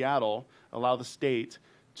 allow Seattle, allow the state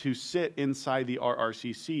to sit inside the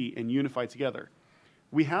RRCC and unify together.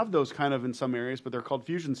 We have those kind of in some areas, but they're called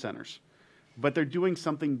fusion centers. But they're doing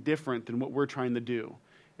something different than what we're trying to do.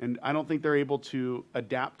 And I don't think they're able to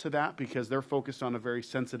adapt to that because they're focused on a very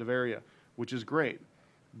sensitive area, which is great.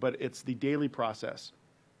 But it's the daily process.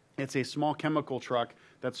 It's a small chemical truck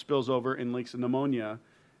that spills over and leaks pneumonia,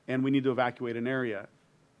 and we need to evacuate an area.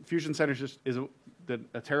 Fusion centers just, did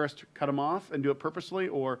a terrorist cut them off and do it purposely?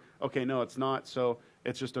 Or, okay, no, it's not, so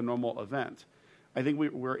it's just a normal event. I think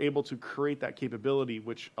we're able to create that capability,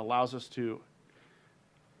 which allows us to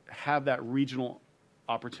have that regional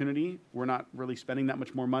opportunity. We're not really spending that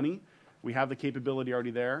much more money. We have the capability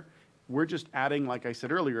already there. We're just adding, like I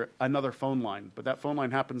said earlier, another phone line. But that phone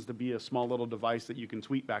line happens to be a small little device that you can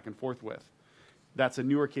tweet back and forth with. That's a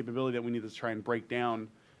newer capability that we need to try and break down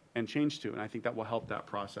and change to, and I think that will help that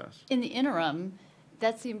process. In the interim,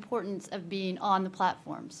 that's the importance of being on the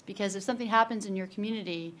platforms, because if something happens in your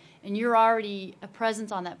community and you're already a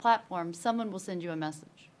presence on that platform, someone will send you a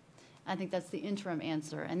message. I think that's the interim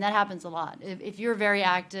answer, and that happens a lot. If you're very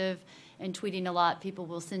active and tweeting a lot, people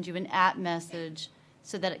will send you an @ message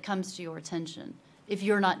so that it comes to your attention if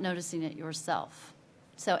you're not noticing it yourself.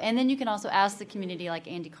 So, and then you can also ask the community,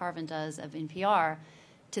 like Andy Carvin does of NPR,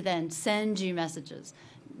 to then send you messages.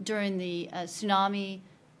 During the tsunami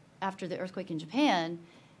after the earthquake in Japan,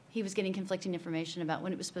 he was getting conflicting information about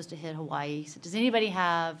when it was supposed to hit Hawaii. So does anybody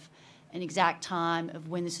have an exact time of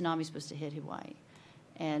when the tsunami was supposed to hit Hawaii?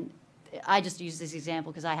 And I just use this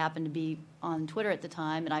example because I happened to be on Twitter at the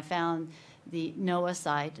time, and I found the NOAA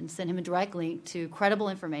site and sent him a direct link to credible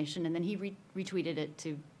information, and then he retweeted it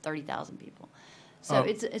to 30,000 people. So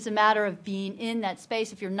it's a matter of being in that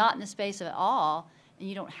space. If you're not in the space at all, and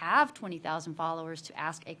you don't have 20,000 followers to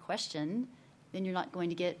ask a question, then you're not going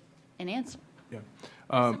to get an answer. Yeah.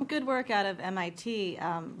 Some good work out of MIT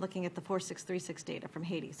looking at the 4636 data from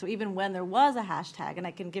Haiti. So even when there was a hashtag, and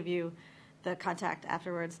I can give you the contact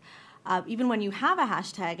afterwards, even when you have a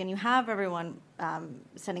hashtag and you have everyone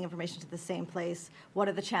sending information to the same place, what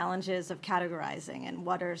are the challenges of categorizing, and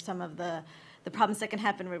what are some of the problems that can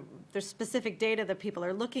happen? There's specific data that people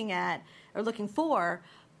are looking at or looking for,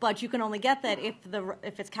 but you can only get that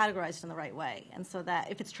if it's categorized in the right way, and so that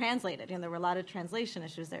if it's translated, there were a lot of translation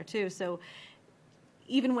issues there too. So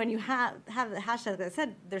even when you have the hashtag, like I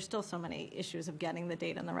said, there's still so many issues of getting the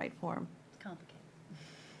data in the right form. It's complicated.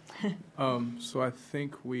 So I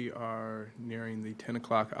think we are nearing the 10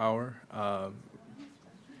 o'clock hour. I'm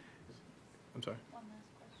sorry. One last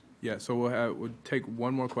question. Yeah, so we'll take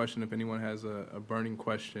one more question if anyone has a burning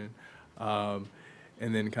question, and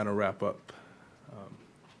then kind of wrap up.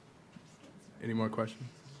 Any more questions?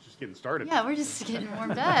 Just getting started. Yeah, we're just getting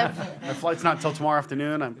warmed up. My flight's not until tomorrow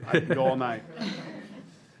afternoon. I can go all night.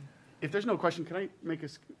 If there's no question, can I make a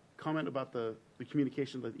comment about the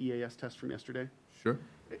communication of the EAS test from yesterday? Sure.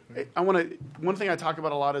 One thing I talk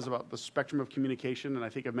about a lot is about the spectrum of communication, and I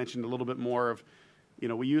think I've mentioned a little bit more of,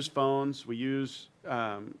 we use phones, we use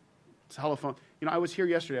telephone. I was here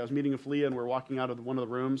yesterday, I was meeting with Leah, and we're walking out of one of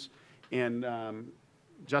the rooms, and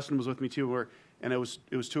Justin was with me too, and it was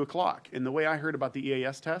 2 o'clock. And the way I heard about the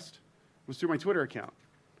EAS test was through my Twitter account.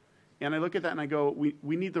 And I look at that and I go,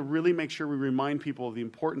 we need to really make sure we remind people of the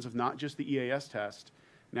importance of not just the EAS test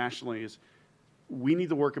nationally, is we need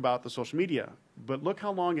to work about the social media. But look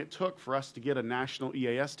how long it took for us to get a national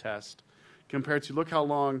EAS test compared to look how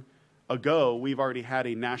long ago we've already had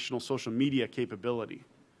a national social media capability.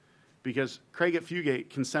 Because Craig at Fugate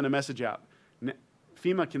can send a message out.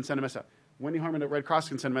 FEMA can send a message out. Wendy Harmon at Red Cross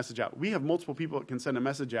can send a message out. We have multiple people that can send a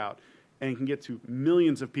message out and can get to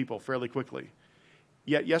millions of people fairly quickly.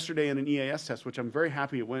 Yet yesterday in an EAS test, which I'm very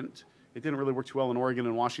happy it didn't really work too well in Oregon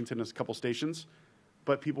and Washington as a couple stations,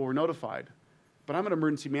 but people were notified. But I'm an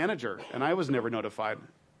emergency manager, and I was never notified.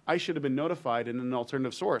 I should have been notified in an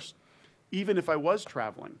alternative source, even if I was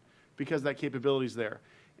traveling, because that capability is there.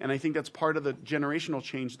 And I think that's part of the generational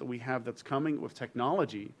change that we have that's coming with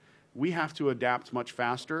technology. We have to adapt much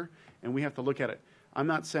faster, and we have to look at it. I'm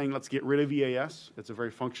not saying let's get rid of EAS. It's a very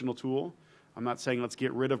functional tool. I'm not saying let's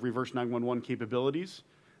get rid of reverse 911 capabilities,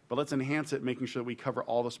 but let's enhance it, making sure that we cover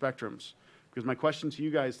all the spectrums. Because my question to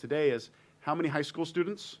you guys today is, how many high school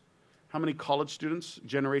students, how many college students,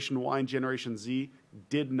 Generation Y and Generation Z,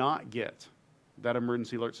 did not get that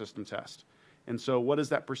emergency alert system test? And so what is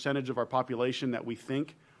that percentage of our population that we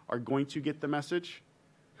think are going to get the message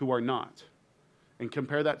who are not? And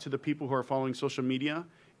compare that to the people who are following social media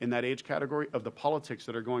in that age category of the politics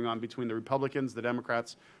that are going on between the Republicans, the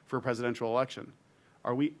Democrats for a presidential election.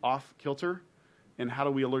 Are we off kilter? And how do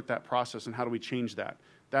we alert that process, and how do we change that?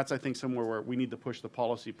 That's, I think, somewhere where we need to push the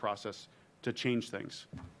policy process to change things.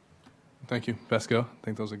 Thank you, Pascal. I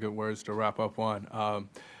think those are good words to wrap up on.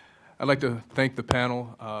 I'd like to thank the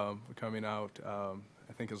panel for coming out.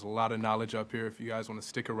 I think there's a lot of knowledge up here. If you guys want to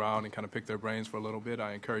stick around and kind of pick their brains for a little bit,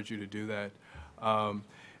 I encourage you to do that.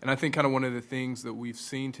 And I think kind of one of the things that we've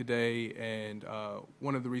seen today, and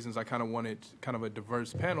one of the reasons I kind of wanted kind of a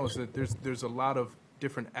diverse panel, is that there's a lot of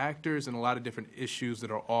different actors and a lot of different issues that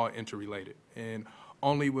are all interrelated. And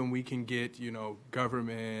only when we can get,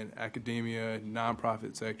 government, academia,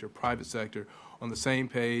 nonprofit sector, private sector on the same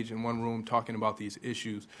page in one room talking about these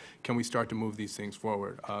issues can we start to move these things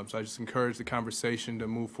forward. So I just encourage the conversation to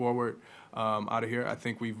move forward out of here. I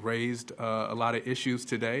think we've raised a lot of issues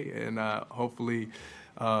today, and hopefully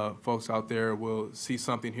folks out there will see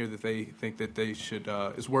something here that they think that they should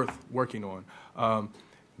is worth working on.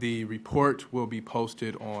 The report will be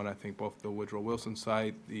posted on, I think, both the Woodrow Wilson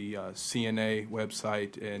site, the CNA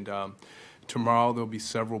website, and tomorrow there'll be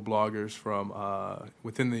several bloggers from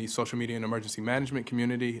within the social media and emergency management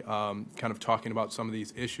community kind of talking about some of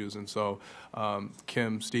these issues. And so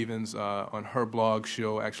Kim Stevens, on her blog,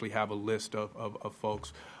 she'll actually have a list of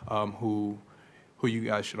folks who you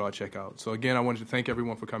guys should all check out. So again, I wanted to thank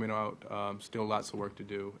everyone for coming out. Still lots of work to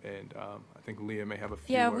do, and I think Leah may have a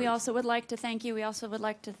few words. We also would like to thank you. We also would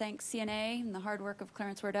like to thank CNA and the hard work of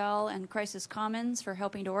Clarence Wardell and Crisis Commons for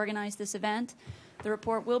helping to organize this event. The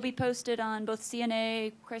report will be posted on both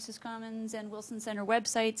CNA, Crisis Commons, and Wilson Center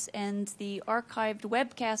websites, and the archived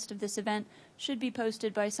webcast of this event should be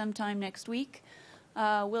posted by sometime next week.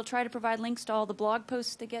 We'll try to provide links to all the blog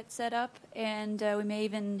posts that get set up, and we may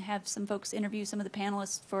even have some folks interview some of the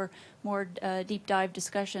panelists for more deep dive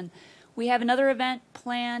discussion. We have another event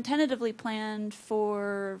tentatively planned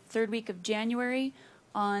for third week of January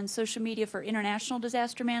on social media for international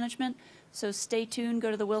disaster management. So stay tuned.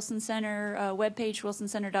 Go to the Wilson Center webpage,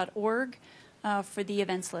 wilsoncenter.org, for the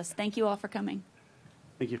events list. Thank you all for coming.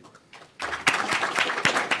 Thank you.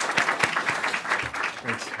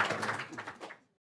 Thanks.